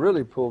 when they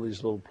really pull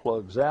these little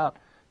plugs out,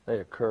 they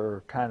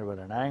occur kind of at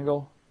an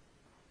angle,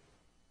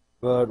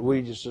 but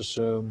we just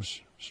assume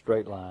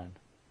straight line.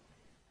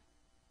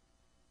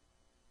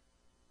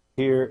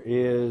 Here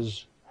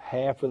is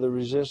half of the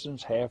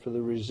resistance,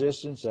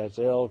 that's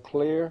L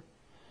clear.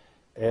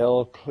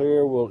 L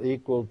clear will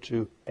equal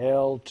to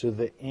L to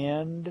the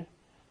end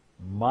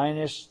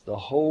minus the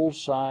hole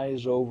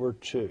size over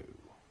 2.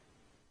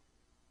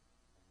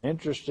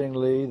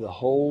 Interestingly, the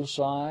hole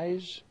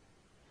size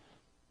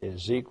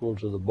is equal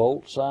to the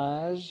bolt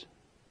size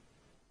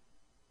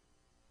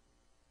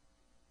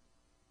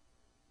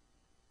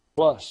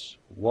plus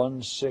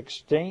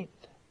 1/16,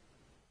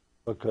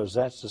 because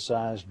that's the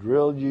size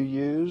drill you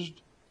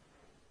used.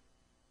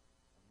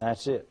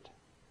 That's it.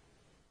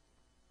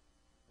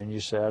 And you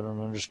say, I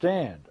don't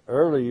understand.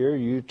 Earlier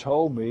you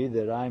told me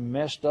that I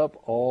messed up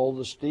all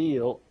the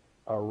steel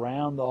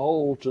around the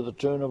hole to the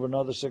tune of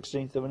another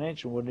 1/16 of an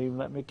inch and wouldn't even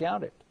let me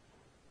count it.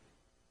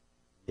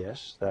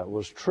 Yes, that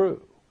was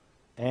true.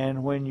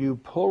 And when you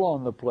pull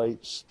on the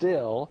plate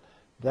still,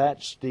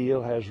 that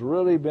steel has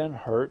really been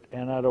hurt,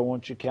 and I don't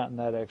want you counting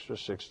that extra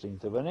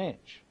 1/16 of an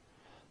inch.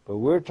 But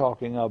we're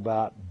talking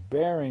about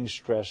bearing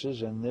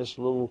stresses and this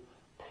little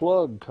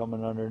plug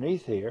coming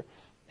underneath here,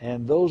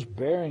 and those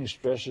bearing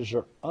stresses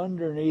are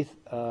underneath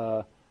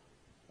a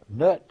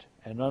nut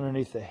and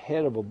underneath the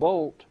head of a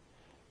bolt,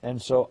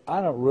 and so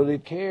I don't really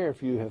care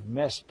if you have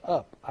messed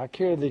up. I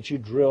care that you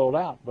drilled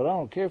out, but I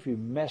don't care if you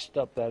messed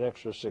up that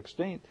extra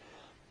 1/16,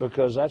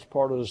 because that's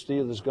part of the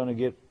steel that's going to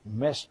get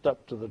messed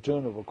up to the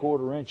tune of a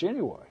 1/4 inch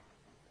anyway,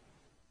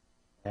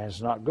 and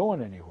it's not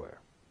going anywhere.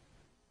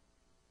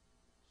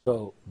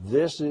 So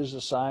this is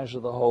the size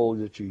of the hole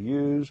that you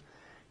use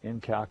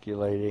in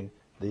calculating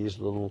these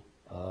little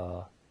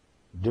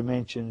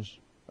dimensions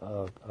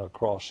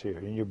across here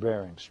in your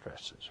bearing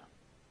stresses.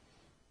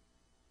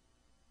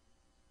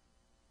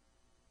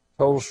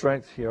 Total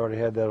strength, you already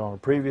had that on a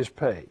previous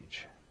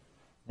page.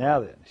 Now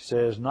then, he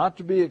says not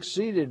to be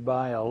exceeded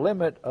by a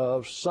limit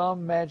of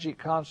some magic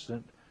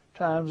constant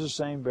times the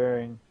same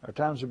bearing, or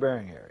times the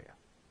bearing area.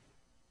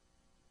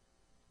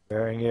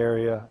 Bearing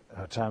area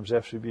times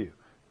F sub U.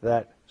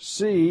 That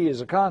C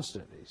is a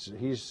constant.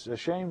 He's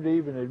ashamed to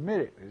even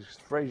admit it. He's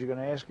afraid you're going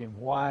to ask him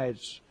why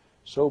it's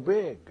so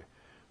big.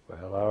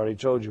 Well, I already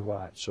told you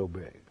why it's so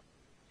big.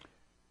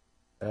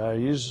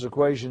 Uses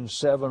equation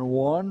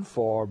 7.1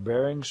 for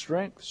bearing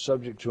strength,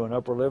 subject to an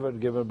upper limit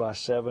given by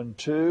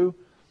 7.2.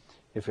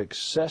 If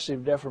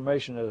excessive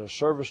deformation at a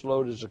service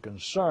load is a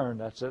concern,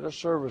 that's at a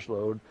service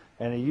load,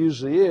 and it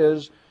usually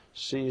is,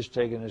 C is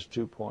taken as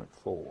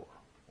 2.4.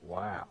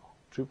 Wow,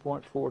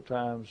 2.4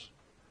 times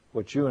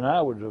what you and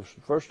I would have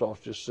first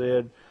off just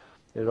said.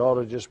 It ought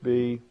to just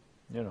be,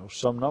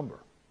 some number.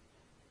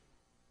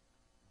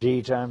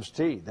 D times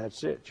T,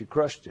 that's it. You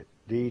crushed it.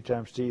 D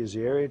times T is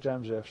the area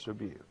times F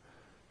sub U,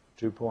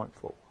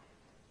 2.4.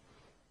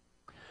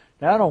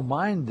 Now, I don't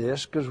mind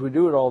this because we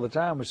do it all the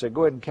time. We say,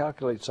 go ahead and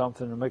calculate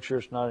something and make sure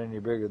it's not any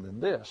bigger than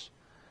this.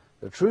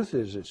 The truth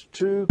is it's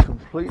two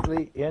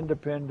completely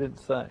independent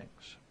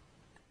things.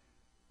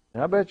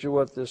 And I bet you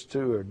what these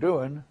two are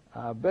doing,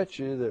 I bet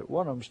you that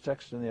one of them's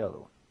texting the other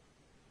one.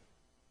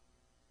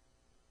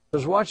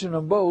 Because watching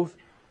them both,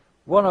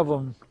 one of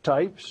them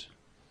types,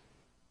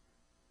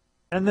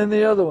 and then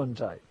the other one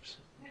types.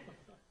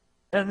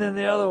 And then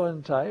the other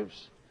one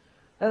types.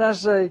 And I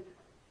say,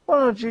 why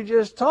don't you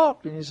just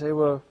talk? And you say,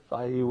 well,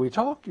 if we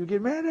talk, you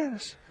get mad at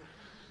us.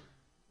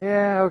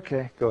 Yeah,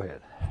 okay, go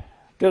ahead.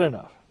 Good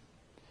enough.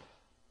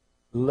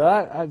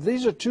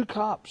 These are two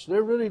cops.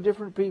 They're really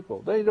different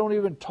people. They don't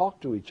even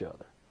talk to each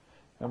other.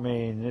 I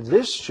mean,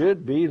 this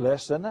should be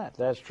less than that.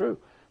 That's true.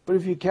 But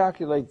if you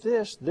calculate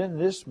this, then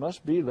this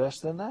must be less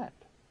than that.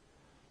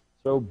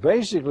 So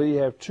basically, you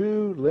have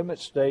two limit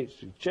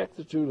states. You check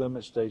the two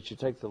limit states. You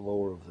take the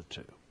lower of the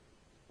two.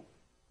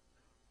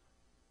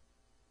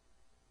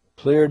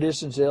 Clear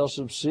distance L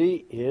sub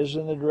C is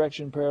in the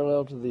direction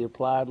parallel to the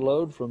applied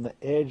load from the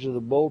edge of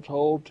the bolt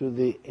hole to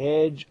the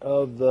edge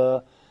of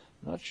the,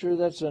 not sure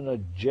that's an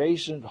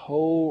adjacent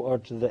hole, or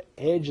to the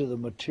edge of the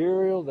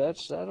material. I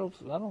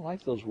don't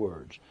like those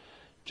words.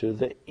 To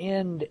the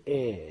end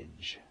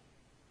edge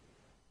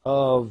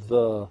of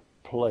the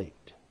plate.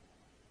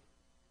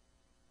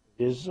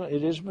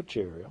 It is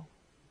material.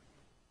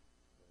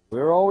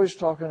 We're always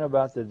talking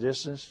about the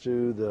distance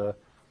to the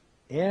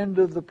end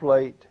of the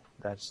plate.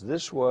 That's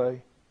this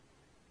way,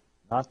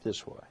 not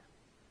this way.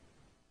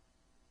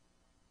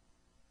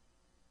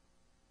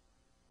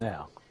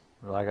 Now,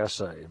 like I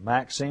say,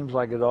 max seems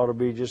like it ought to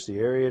be just the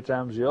area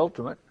times the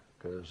ultimate,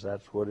 because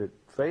that's what it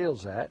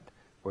fails at.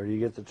 Where do you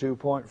get the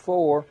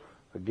 2.4?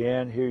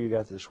 Again, here you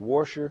got this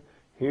washer.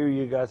 Here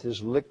you got this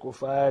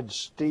liquefied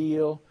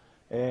steel,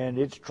 and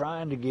it's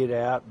trying to get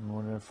out.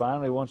 And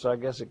finally, once I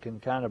guess it can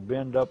kind of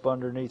bend up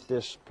underneath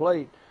this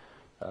plate,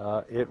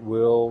 it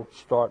will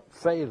start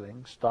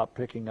failing, stop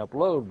picking up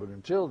load, but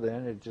until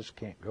then, it just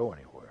can't go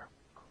anywhere.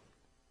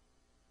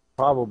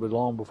 Probably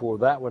long before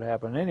that would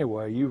happen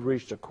anyway, you've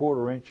reached a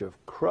 1/4 inch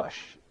of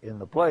crush in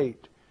the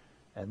plate,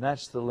 and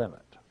that's the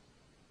limit.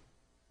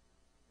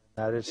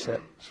 That is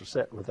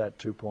set with that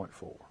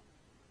 2.4.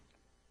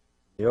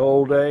 In the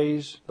old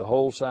days, the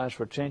hole size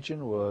for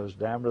tension was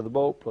diameter of the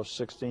bolt plus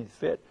 16th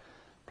fit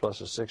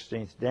plus a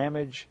 16th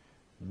damage.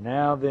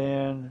 Now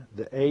then,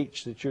 the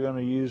H that you're going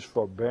to use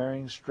for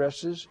bearing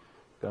stresses is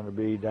going to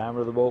be diameter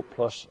of the bolt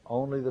plus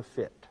only the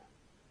fit.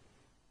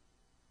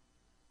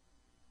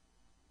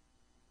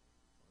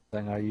 The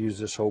thing I used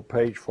this whole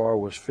page for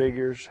was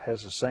figures.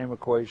 Has the same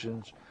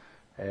equations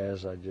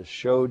as I just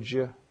showed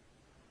you.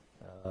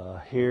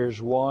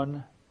 Here's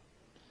one.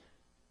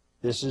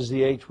 This is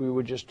the H we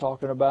were just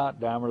talking about,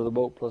 diameter of the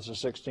bolt plus a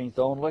 16th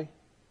only.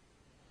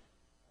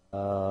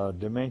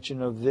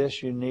 Dimension of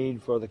this you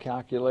need for the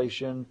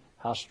calculation.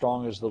 How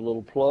strong is the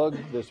little plug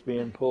that's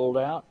being pulled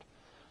out?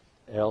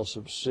 L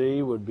sub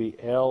C would be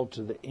L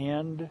to the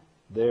end.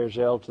 There's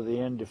L to the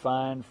end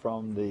defined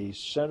from the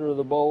center of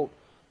the bolt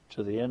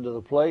to the end of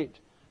the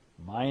plate,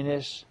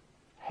 minus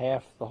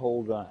half the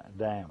whole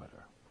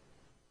diameter.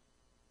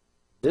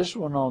 This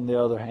one, on the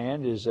other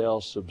hand, is L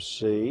sub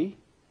C.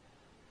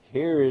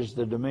 Here is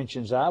the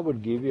dimensions I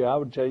would give you. I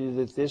would tell you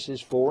that this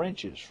is 4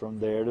 inches from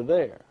there to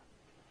there.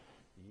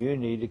 You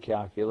need to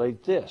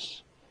calculate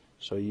this.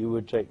 So you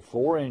would take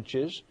 4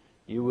 inches,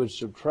 you would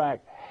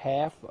subtract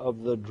half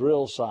of the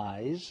drill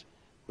size,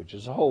 which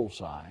is the hole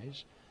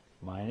size,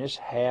 minus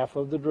half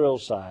of the drill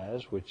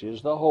size, which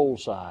is the hole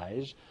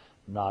size,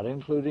 not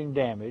including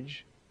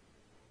damage,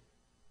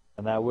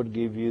 and that would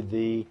give you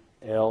the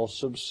L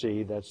sub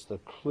C, that's the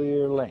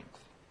clear length.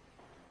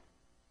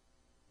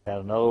 Had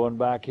another one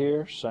back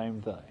here,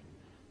 same thing.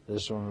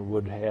 This one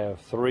would have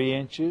 3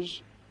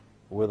 inches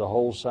with a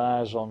hole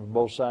size on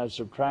both sides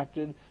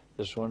subtracted.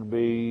 This one would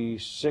be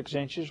 6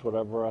 inches,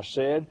 whatever I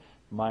said,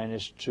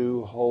 minus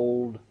two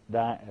hole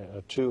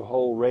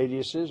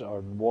radiuses,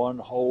 or 1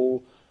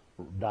 hole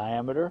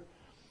diameter.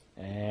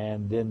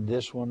 And then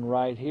this one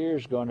right here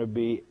is going to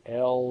be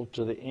L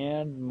to the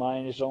end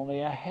minus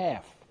only a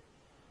half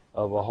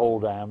of a hole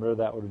diameter.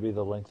 That would be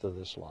the length of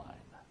this line.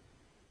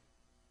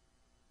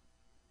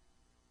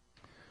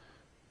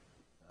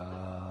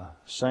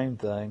 Same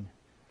thing.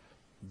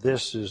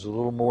 This is a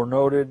little more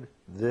noted.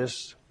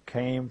 This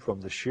came from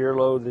the shear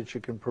load that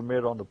you can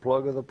permit on the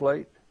plug of the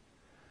plate.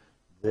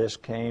 This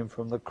came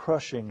from the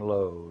crushing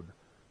load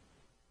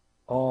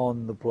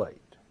on the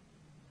plate,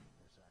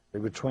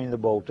 between the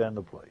bolt and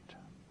the plate.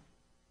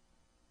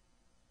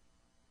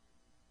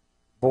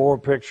 4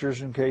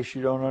 pictures in case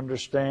you don't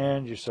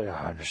understand. You say,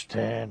 I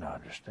understand, I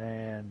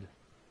understand.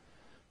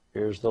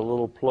 Here's the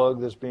little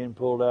plug that's being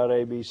pulled out,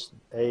 A, B,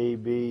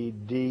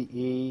 D,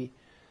 E.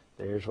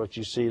 There's what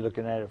you see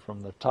looking at it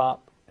from the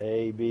top,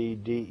 A, B,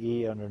 D,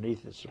 E.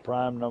 Underneath it's the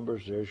prime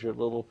numbers. There's your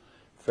little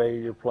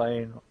failure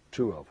plane,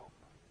 2 of them.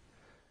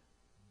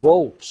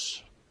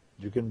 Bolts,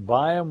 you can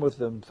buy them with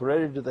them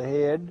threaded to the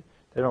head.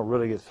 They don't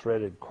really get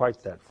threaded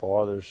quite that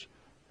far. There's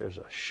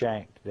a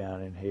shank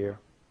down in here,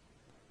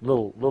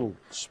 little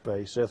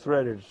space. They're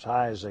threaded as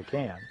high as they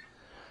can.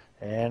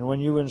 And when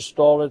you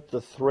install it,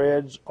 the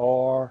threads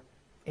are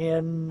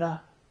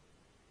included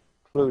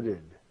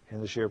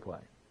in the shear plane.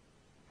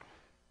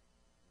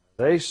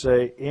 They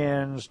say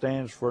N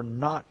stands for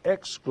not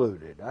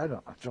excluded. I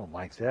don't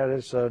like that.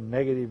 It's a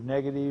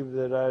negative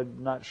that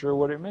I'm not sure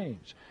what it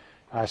means.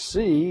 I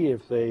see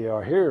if they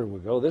are, here we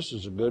go, this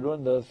is a good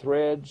one. The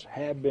threads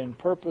have been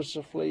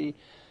purposefully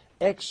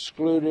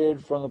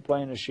excluded from the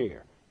plane of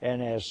shear,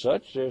 and as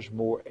such there's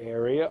more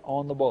area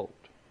on the bolt.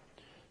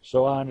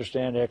 So I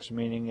understand X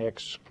meaning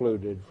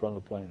excluded from the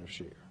plane of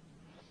shear.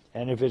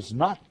 And if it's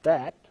not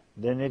that,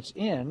 then it's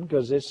in,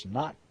 because it's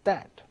not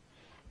that.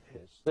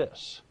 It's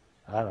this.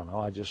 I don't know,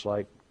 I just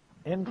like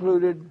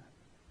included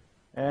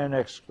and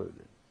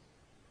excluded.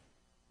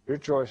 Your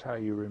choice how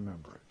you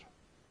remember it.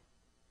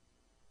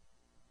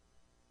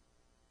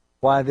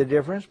 Why the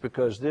difference?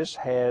 Because this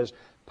has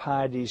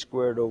pi d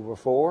squared over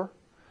 4,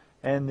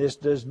 and this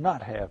does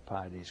not have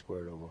pi d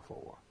squared over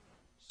 4.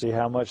 See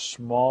how much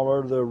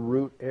smaller the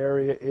root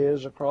area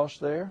is across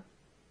there?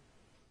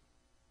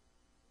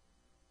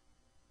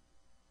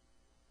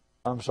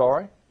 I'm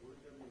sorry?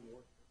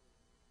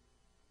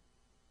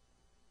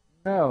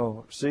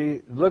 No.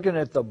 See, looking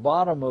at the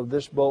bottom of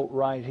this bolt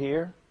right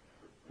here,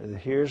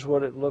 here's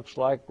what it looks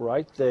like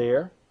right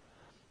there.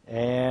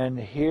 And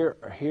here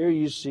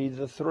you see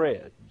the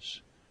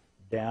threads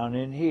down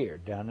in here,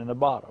 down in the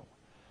bottom.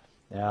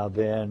 Now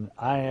then,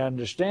 I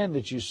understand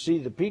that you see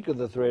the peak of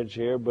the threads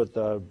here, but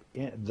the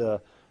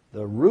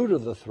root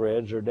of the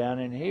threads are down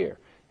in here.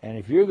 And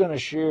if you're going to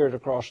shear it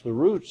across the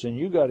roots, then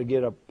you got to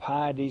get a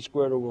pi d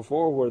squared over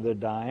 4 where the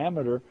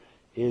diameter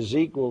is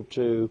equal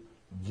to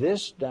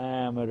this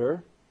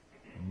diameter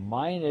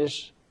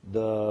minus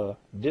the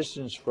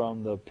distance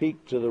from the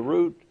peak to the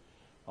root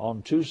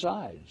on two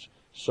sides.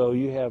 So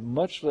you have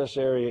much less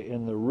area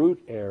in the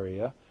root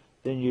area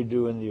than you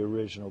do in the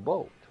original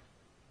bolt.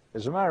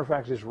 As a matter of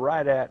fact,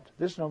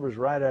 this number is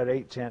right at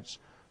 8/10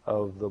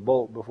 of the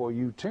bolt before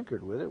you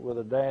tinkered with it with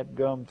a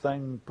dadgum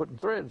thing putting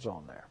threads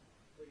on there.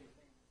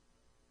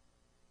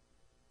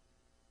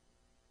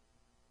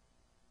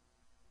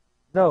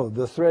 No,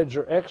 the threads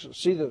are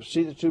see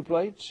the two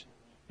plates?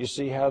 You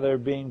see how they're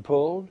being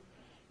pulled?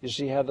 You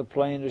see how the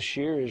plane of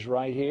shear is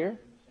right here?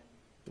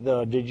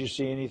 Did you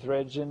see any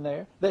threads in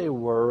there? They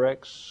were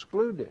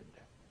excluded.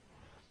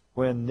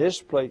 When this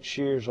plate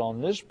shears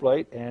on this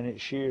plate and it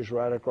shears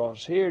right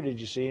across here, did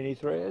you see any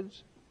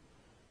threads?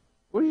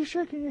 What are you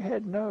shaking your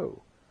head?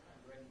 No.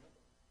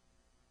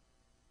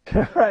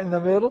 Right in the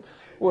middle?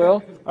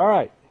 Well, all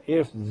right.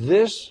 If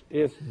this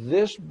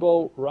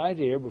bolt right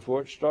here,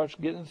 before it starts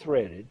getting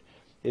threaded,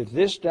 if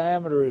this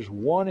diameter is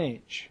 1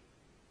 inch,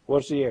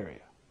 what's the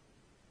area?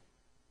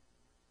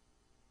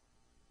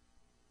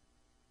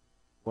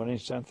 1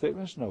 inch down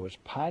thickness? No, it's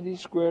pi d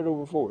squared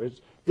over 4.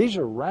 These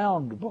are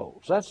round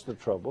bolts. That's the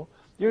trouble.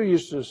 You're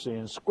used to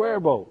seeing square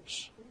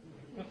bolts.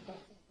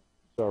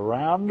 So a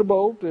round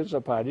bolt is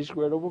a pi d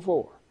squared over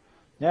 4.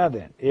 Now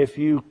then, if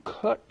you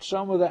cut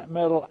some of that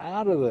metal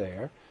out of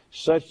there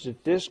such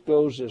that this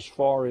goes as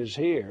far as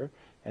here,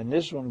 and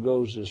this one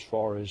goes as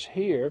far as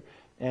here,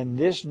 and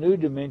this new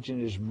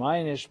dimension is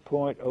minus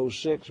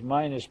 0.06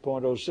 minus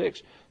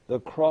 0.06, the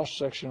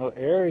cross-sectional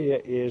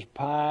area is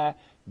pi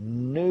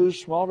new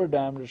smaller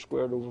diameter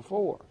squared over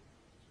 4.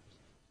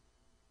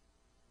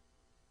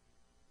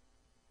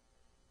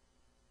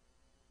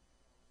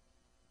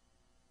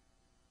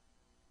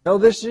 No,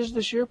 this is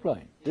the shear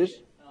plane.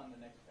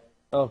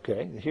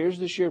 Okay, here's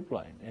the shear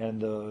plane,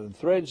 and the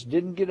threads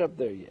didn't get up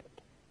there yet.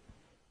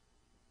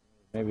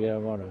 Maybe I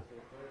want to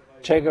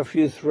take a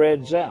few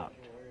threads out.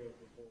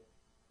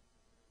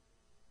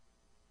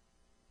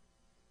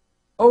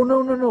 Oh,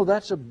 no,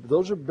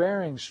 those are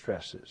bearing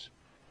stresses.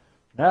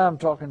 Now I'm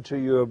talking to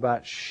you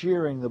about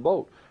shearing the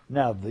bolt.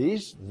 Now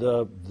this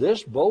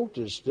bolt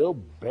is still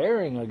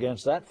bearing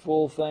against that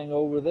full thing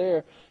over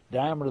there,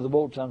 diameter of the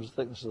bolt times the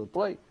thickness of the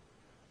plate.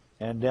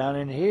 And down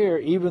in here,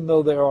 even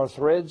though there are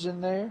threads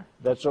in there,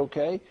 that's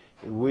okay.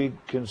 We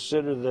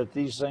consider that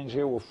these things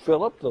here will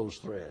fill up those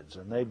threads,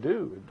 and they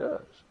do, it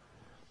does,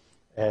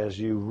 as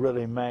you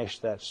really mash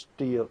that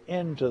steel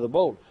into the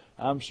bolt.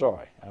 I'm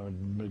sorry, I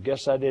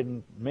guess I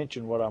didn't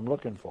mention what I'm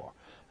looking for.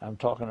 I'm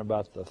talking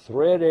about the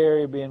thread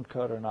area being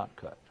cut or not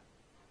cut.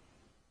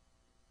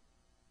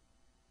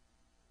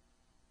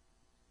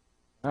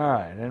 All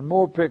right, and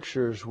more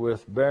pictures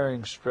with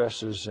bearing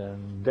stresses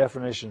and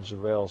definitions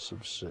of L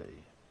sub C.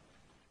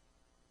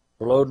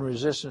 For load and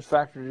resistance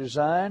factor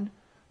design,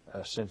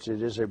 since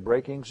it is a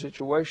braking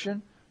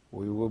situation,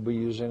 we will be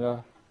using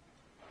a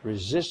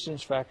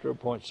resistance factor of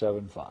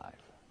 0.75.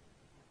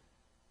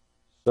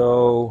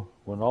 So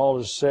when all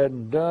is said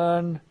and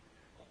done,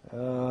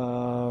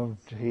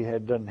 he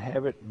doesn't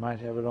have it, might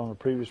have it on the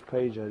previous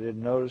page, I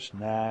didn't notice.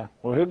 Nah,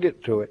 well, he'll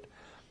get to it.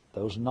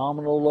 Those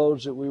nominal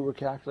loads that we were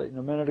calculating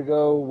a minute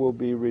ago will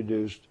be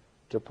reduced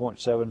to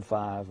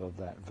 0.75 of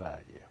that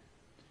value.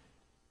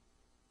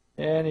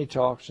 And he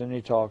talks and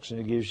he talks and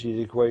he gives you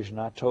the equation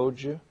I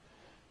told you.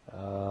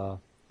 L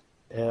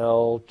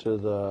to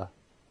the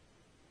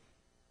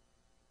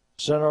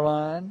center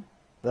line,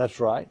 that's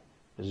right,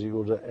 is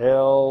equal to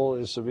L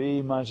is sub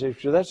E minus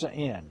H. So that's an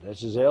end.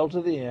 That's his L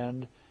to the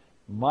end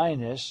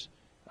minus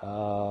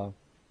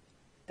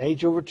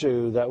h over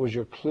 2, that was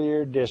your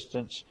clear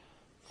distance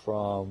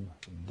from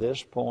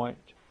this point,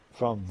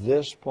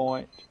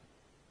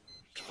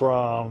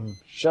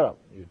 shut up,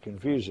 you're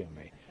confusing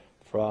me,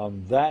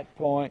 from that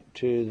point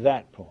to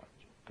that point,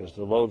 because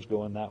the load's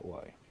going that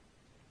way.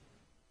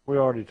 We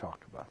already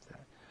talked about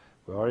that.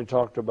 We already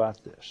talked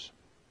about this.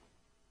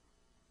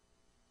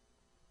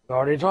 We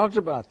already talked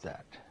about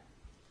that.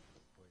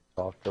 We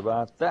talked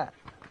about that.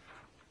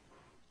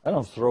 I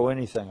don't throw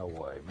anything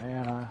away,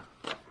 man.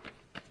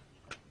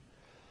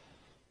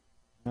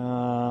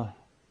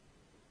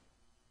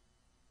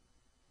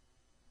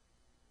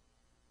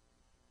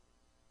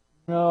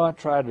 No, I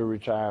tried to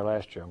retire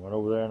last year. I went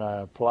over there and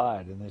I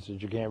applied, and they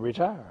said, you can't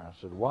retire. I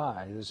said,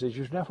 why? They said,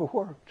 you've never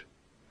worked.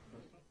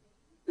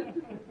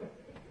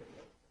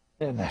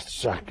 And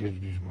that's,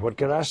 what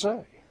can I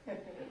say?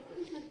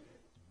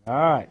 All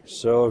right,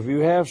 so if you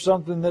have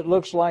something that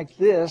looks like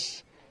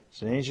this, it's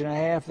 1.5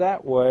 inches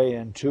that way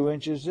and 2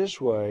 inches this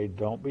way,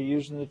 don't be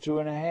using the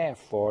 2.5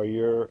 for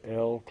your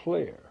L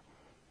clear.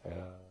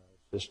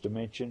 This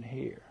dimension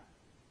here.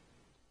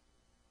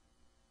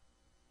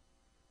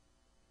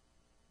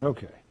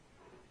 Okay.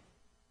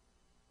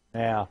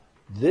 Now,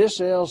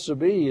 this L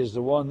sub E is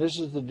the one, this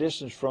is the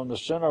distance from the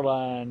center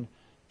line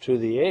to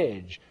the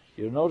edge.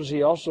 You'll notice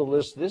he also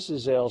lists this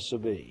as L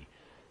sub E.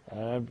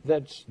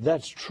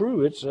 That's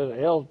true, it's an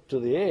L to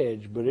the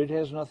edge, but it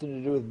has nothing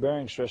to do with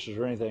bearing stresses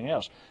or anything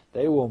else.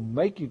 They will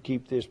make you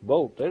keep this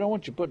bolt. They don't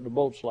want you putting the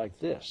bolts like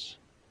this.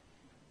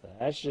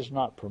 That's just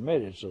not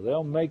permitted, so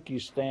they'll make you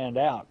stand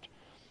out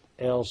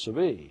L sub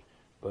E.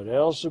 But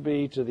L sub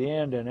E to the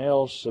end and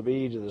L sub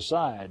E to the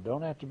side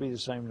don't have to be the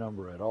same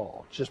number at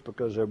all, just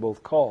because they're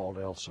both called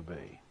L sub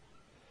E.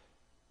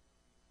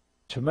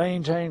 To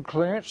maintain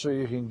clearance so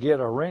you can get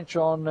a wrench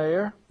on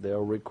there,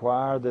 they'll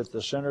require that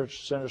the center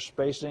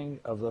spacing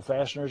of the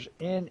fasteners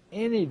in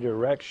any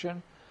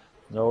direction,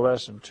 no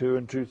less than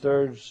 2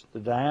 2/3 the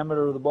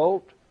diameter of the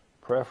bolt,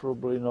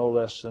 preferably no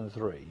less than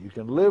 3. You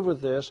can live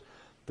with this,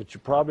 but you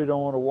probably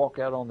don't want to walk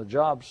out on the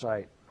job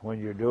site when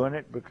you're doing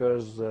it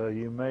because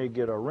you may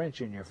get a wrench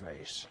in your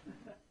face.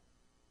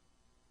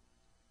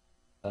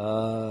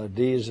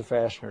 D is the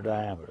fastener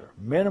diameter.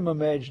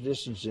 Minimum edge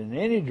distance in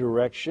any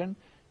direction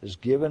is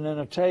given in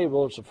a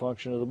table. It's a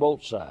function of the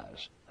bolt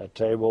size. That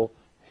table,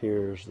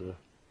 here's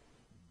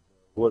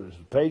what is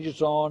the page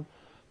it's on,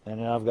 and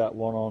then I've got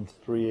one on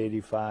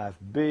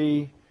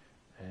 385B,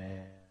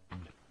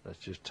 and let's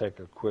just take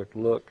a quick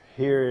look.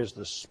 Here is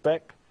the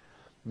spec.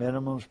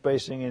 Minimum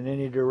spacing in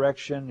any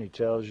direction, he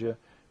tells you.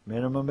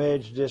 Minimum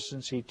edge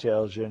distance, he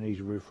tells you, and he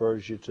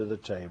refers you to the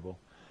table.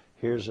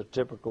 Here's a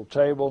typical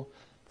table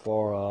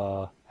for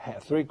a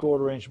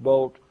 3/4 inch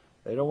bolt.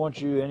 They don't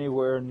want you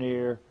anywhere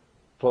near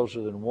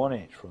closer than 1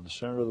 inch from the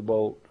center of the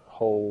bolt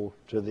hole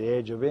to the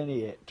edge of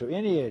any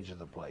edge of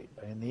the plate,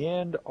 in the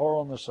end or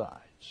on the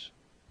sides.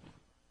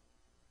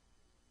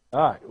 All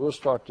right, we'll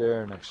start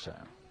there next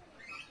time.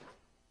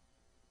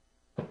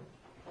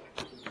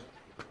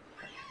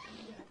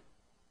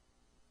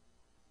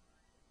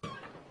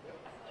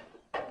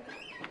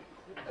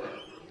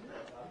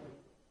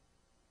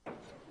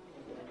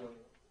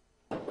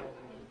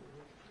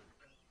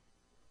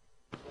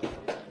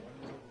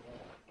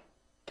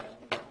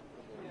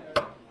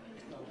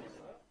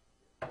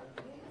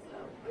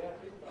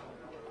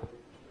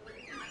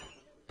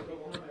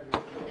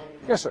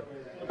 Yes, sir.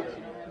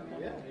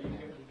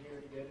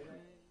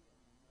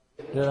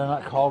 Did I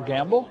not call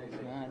Gamble?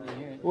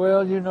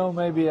 Well, you know,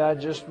 maybe I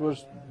just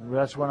was,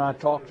 that's when I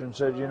talked and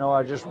said, you know,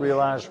 I just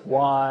realized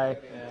why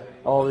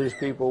all these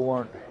people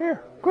weren't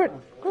here. Quit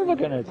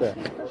looking at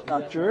that. That's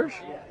not yours.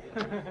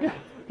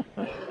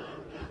 Yeah.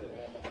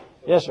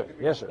 Yes, sir.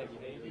 Yes, sir.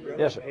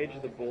 Yes, sir. Page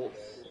of the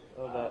bolts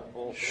of that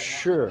bolt.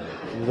 Sure.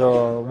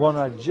 The one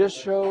I just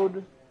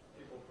showed.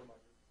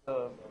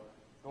 The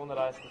one that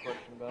I asked the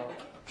question about.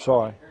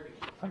 Sorry.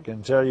 I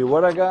can tell you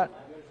what I got.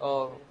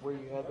 Where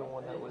you had the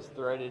one that was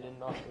threaded and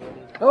not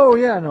threaded. Oh,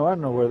 yeah, no, I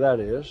know where that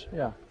is.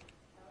 Yeah.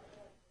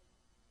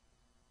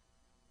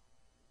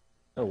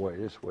 Oh, wait,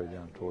 it's way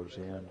down towards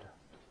the end.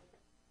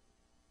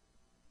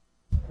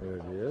 There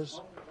it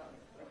is.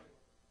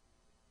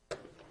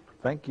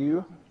 Thank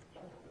you.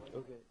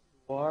 Okay.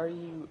 Why are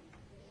you,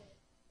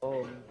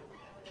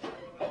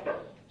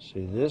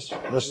 See this?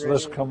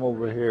 Let's come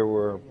over here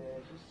where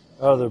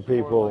other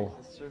people.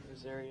 Like the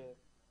surface area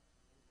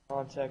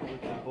contact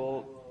with the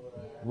bolt.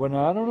 Well,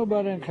 no, I don't know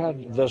about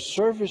the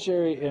surface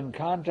area in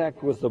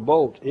contact with the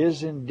bolt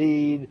is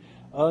indeed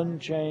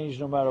unchanged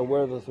no matter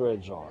where the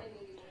threads are.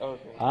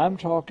 Okay. I'm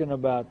talking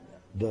about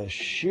the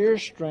shear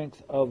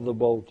strength of the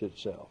bolt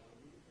itself.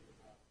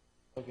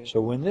 Okay. So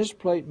when this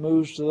plate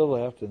moves to the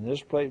left and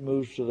this plate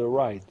moves to the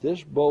right,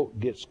 this bolt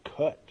gets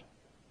cut,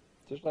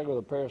 just like with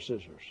a pair of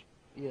scissors.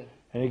 Yeah.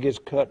 And it gets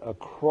cut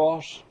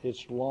across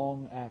its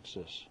long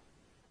axis.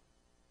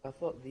 I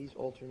thought these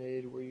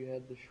alternated where you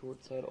had the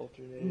short side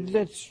alternated.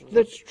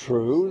 That's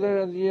true.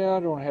 I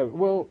don't have.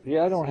 Well,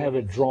 yeah, I don't have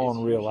it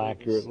drawn real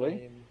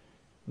accurately.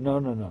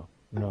 No.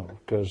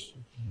 Because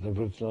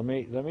let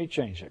me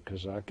change it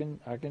because I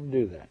can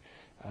do that.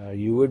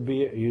 You would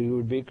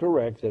be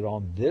correct that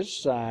on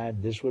this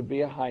side, this would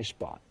be a high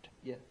spot.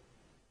 Yeah.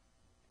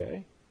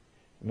 Okay?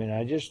 I mean,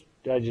 I just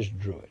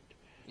drew it.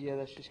 Yeah,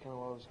 that's just kind of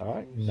what I was All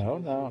right.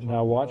 confused.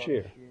 Now watch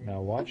here.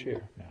 Now watch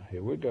here. Now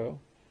here we go.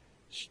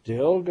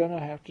 Still gonna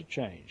have to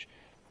change.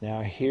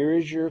 Now here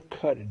is your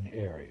cutting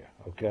area.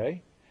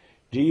 Okay.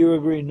 Do you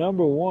agree?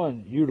 Number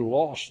one, you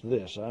lost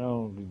this. I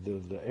don't.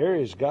 The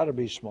area's got to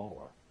be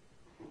smaller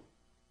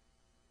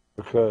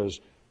because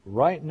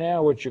right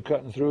now what you're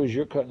cutting through is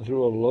you're cutting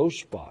through a low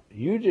spot.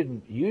 You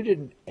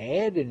didn't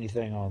add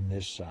anything on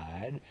this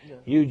side. No.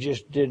 You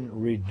just didn't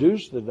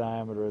reduce the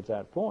diameter at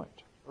that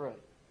point. Right.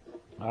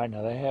 All right,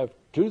 now they have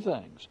two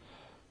things.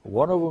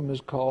 One of them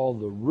is called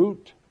the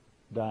root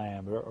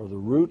diameter or the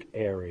root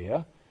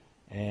area,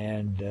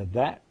 and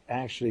that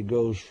actually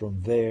goes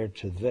from there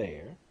to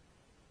there.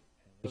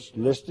 It's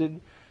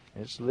listed.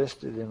 It's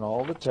listed in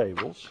all the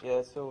tables. Yeah,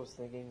 that's what I was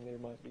thinking. There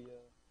might be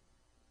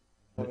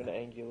an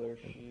angular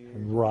shear.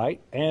 Right,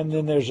 and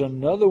then there's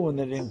another one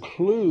that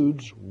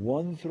includes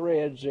one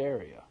thread's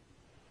area.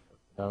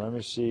 Now let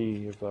me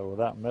see if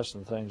without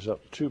messing things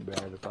up too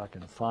bad, if I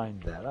can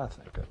find that. I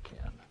think I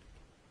can.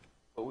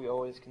 But we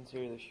always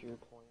consider the shear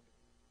point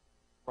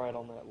right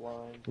on that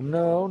line.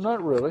 No,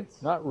 not really.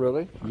 Not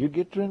really. You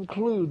get to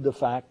include the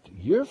fact,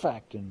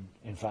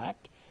 in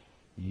fact,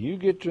 you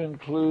get to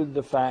include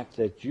the fact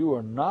that you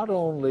are not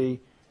only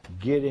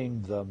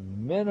getting the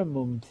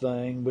minimum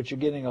thing, but you're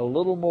getting a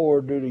little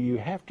more due to you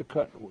have to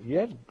cut.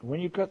 When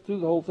you cut through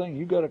the whole thing,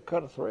 you got to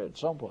cut a thread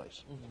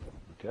someplace.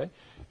 Mm-hmm. Okay?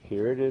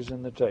 Here it is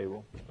in the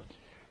table.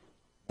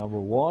 Number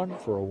one,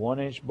 for a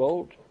 1-inch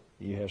bolt,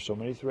 you have so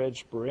many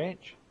threads per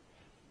inch.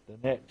 The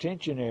net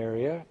tension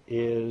area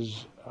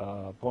is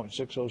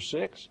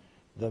 0.606.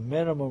 The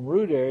minimum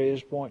root area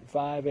is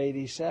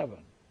 0.587.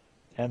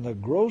 And the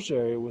gross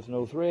area with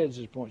no threads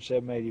is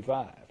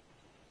 0.785.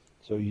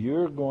 So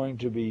you're going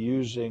to be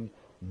using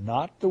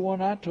not the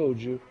one I told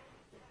you,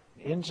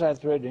 inside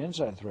thread to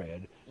inside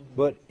thread,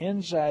 but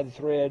inside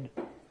thread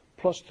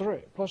plus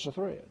a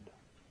thread.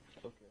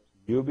 Okay.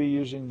 You'll be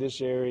using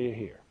this area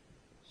here.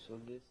 So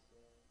this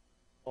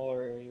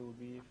smaller area would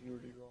be if you were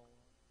to draw.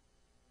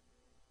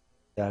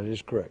 That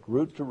is correct,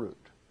 root to root.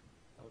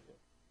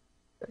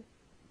 Okay.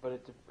 But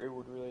it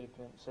would really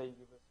depend. Say you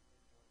give us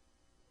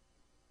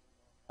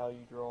how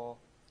you draw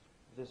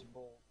this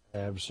bolt.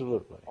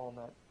 Absolutely. On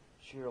that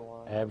shear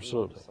line.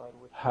 Absolutely.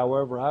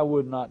 However, I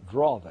would not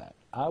draw that.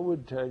 I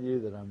would tell you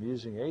that I'm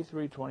using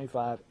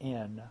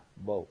A325N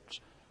bolts.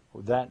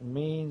 That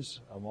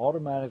means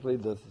automatically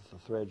the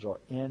threads are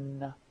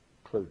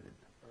included.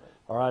 Right.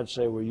 Or I'd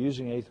say we're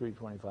using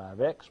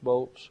A325X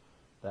bolts.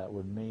 That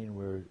would mean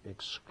we're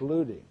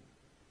excluding.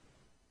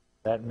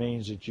 That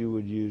means that you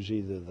would use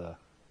either the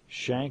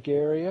shank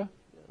area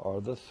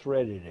or the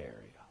threaded area.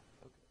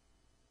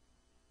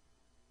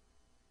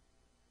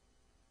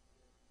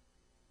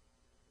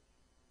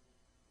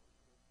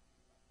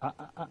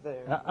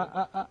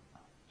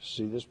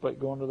 See this plate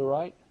going to the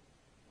right?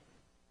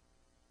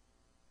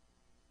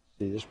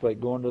 See this plate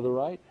going to the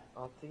right?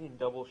 I'm thinking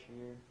double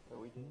shear that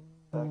we did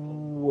back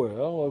in.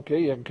 Well,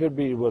 okay, it could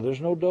be. Well, there's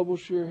no double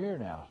shear here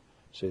now.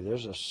 See,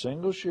 there's a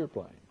single shear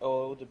plane.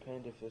 Oh, it would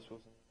depend if this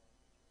was.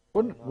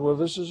 Well,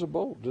 this is a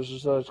bolt. This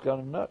is it's got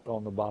a nut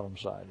on the bottom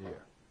side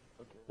here.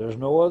 Okay. There's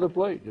no other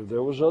plate. If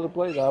there was other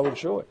plate, I would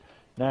show it.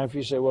 Now, if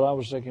you say, well, I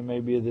was thinking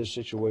maybe of this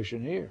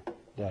situation here,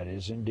 that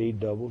is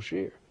indeed double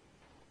shear.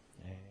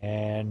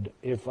 And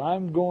if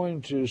I'm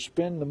going to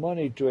spend the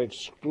money to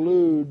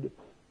exclude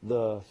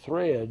the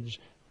threads,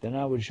 then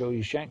I would show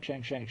you shank,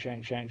 shank, shank,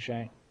 shank, shank,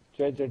 shank,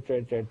 thread, thread,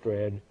 thread, thread,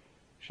 thread,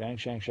 shank,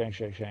 shank, shank,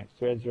 shank, shank,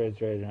 thread, thread,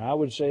 thread. And I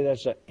would say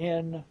that's an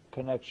N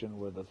connection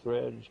where the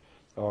threads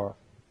are,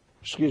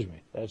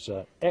 that's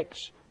an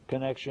X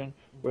connection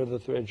where the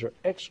threads are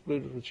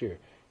excluded with shear.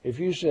 If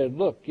you said,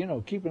 look,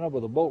 keeping up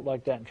with a bolt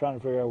like that and trying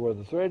to figure out where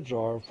the threads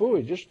are,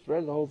 phooey, just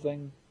thread the whole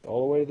thing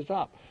all the way to the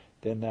top.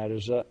 Then that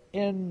is a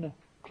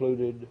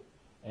included,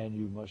 and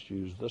you must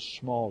use the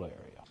small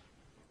area.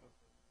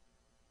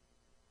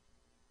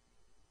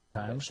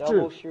 Times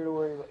double two. Shear to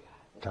worry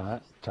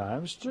about.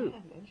 Times two.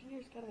 Man,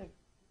 engineers gotta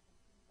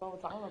all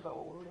the time about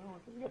what we're doing.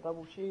 Cause we got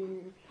double shear. We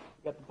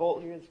got the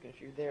bolt here that's gonna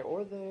shear there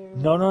or there.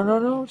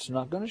 No. It's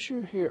not going to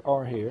shear here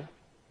or here.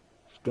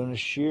 It's going to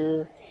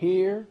shear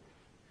here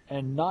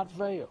and not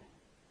fail.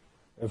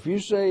 If you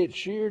say it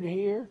sheared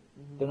here,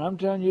 then I'm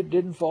telling you it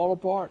didn't fall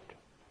apart.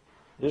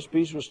 This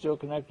piece was still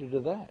connected to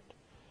that.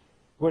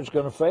 What's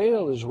going to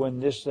fail is when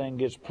this thing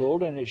gets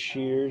pulled and it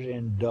shears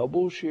in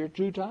double shear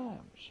 2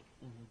 times.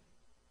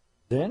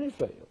 Then it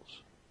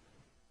fails.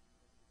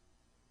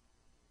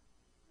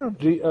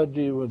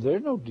 There are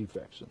no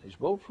defects in these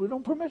bolts. We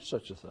don't permit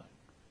such a thing.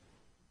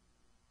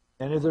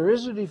 And if there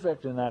is a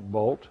defect in that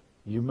bolt,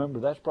 you remember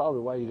that's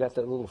probably why you got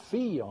that little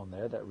phi on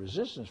there, that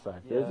resistance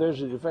factor. Yeah. If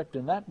there's a defect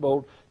in that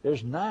bolt,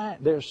 there's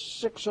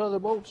 6 other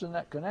bolts in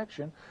that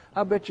connection.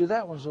 I bet you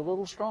that one's a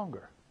little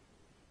stronger.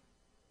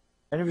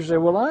 And if you say,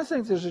 well, I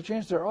think there's a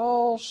chance they're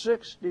all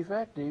 6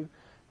 defective,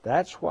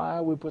 That's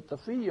why we put the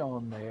fee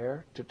on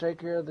there, to take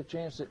care of the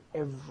chance that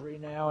every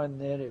now and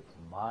then it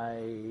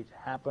might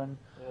happen.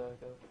 Yeah,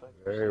 okay.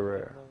 Very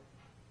rare.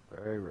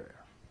 Very rare.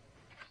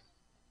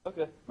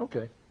 Okay,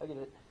 Okay. I get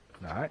it.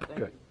 All right, Thank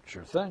good. you.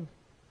 Sure thing.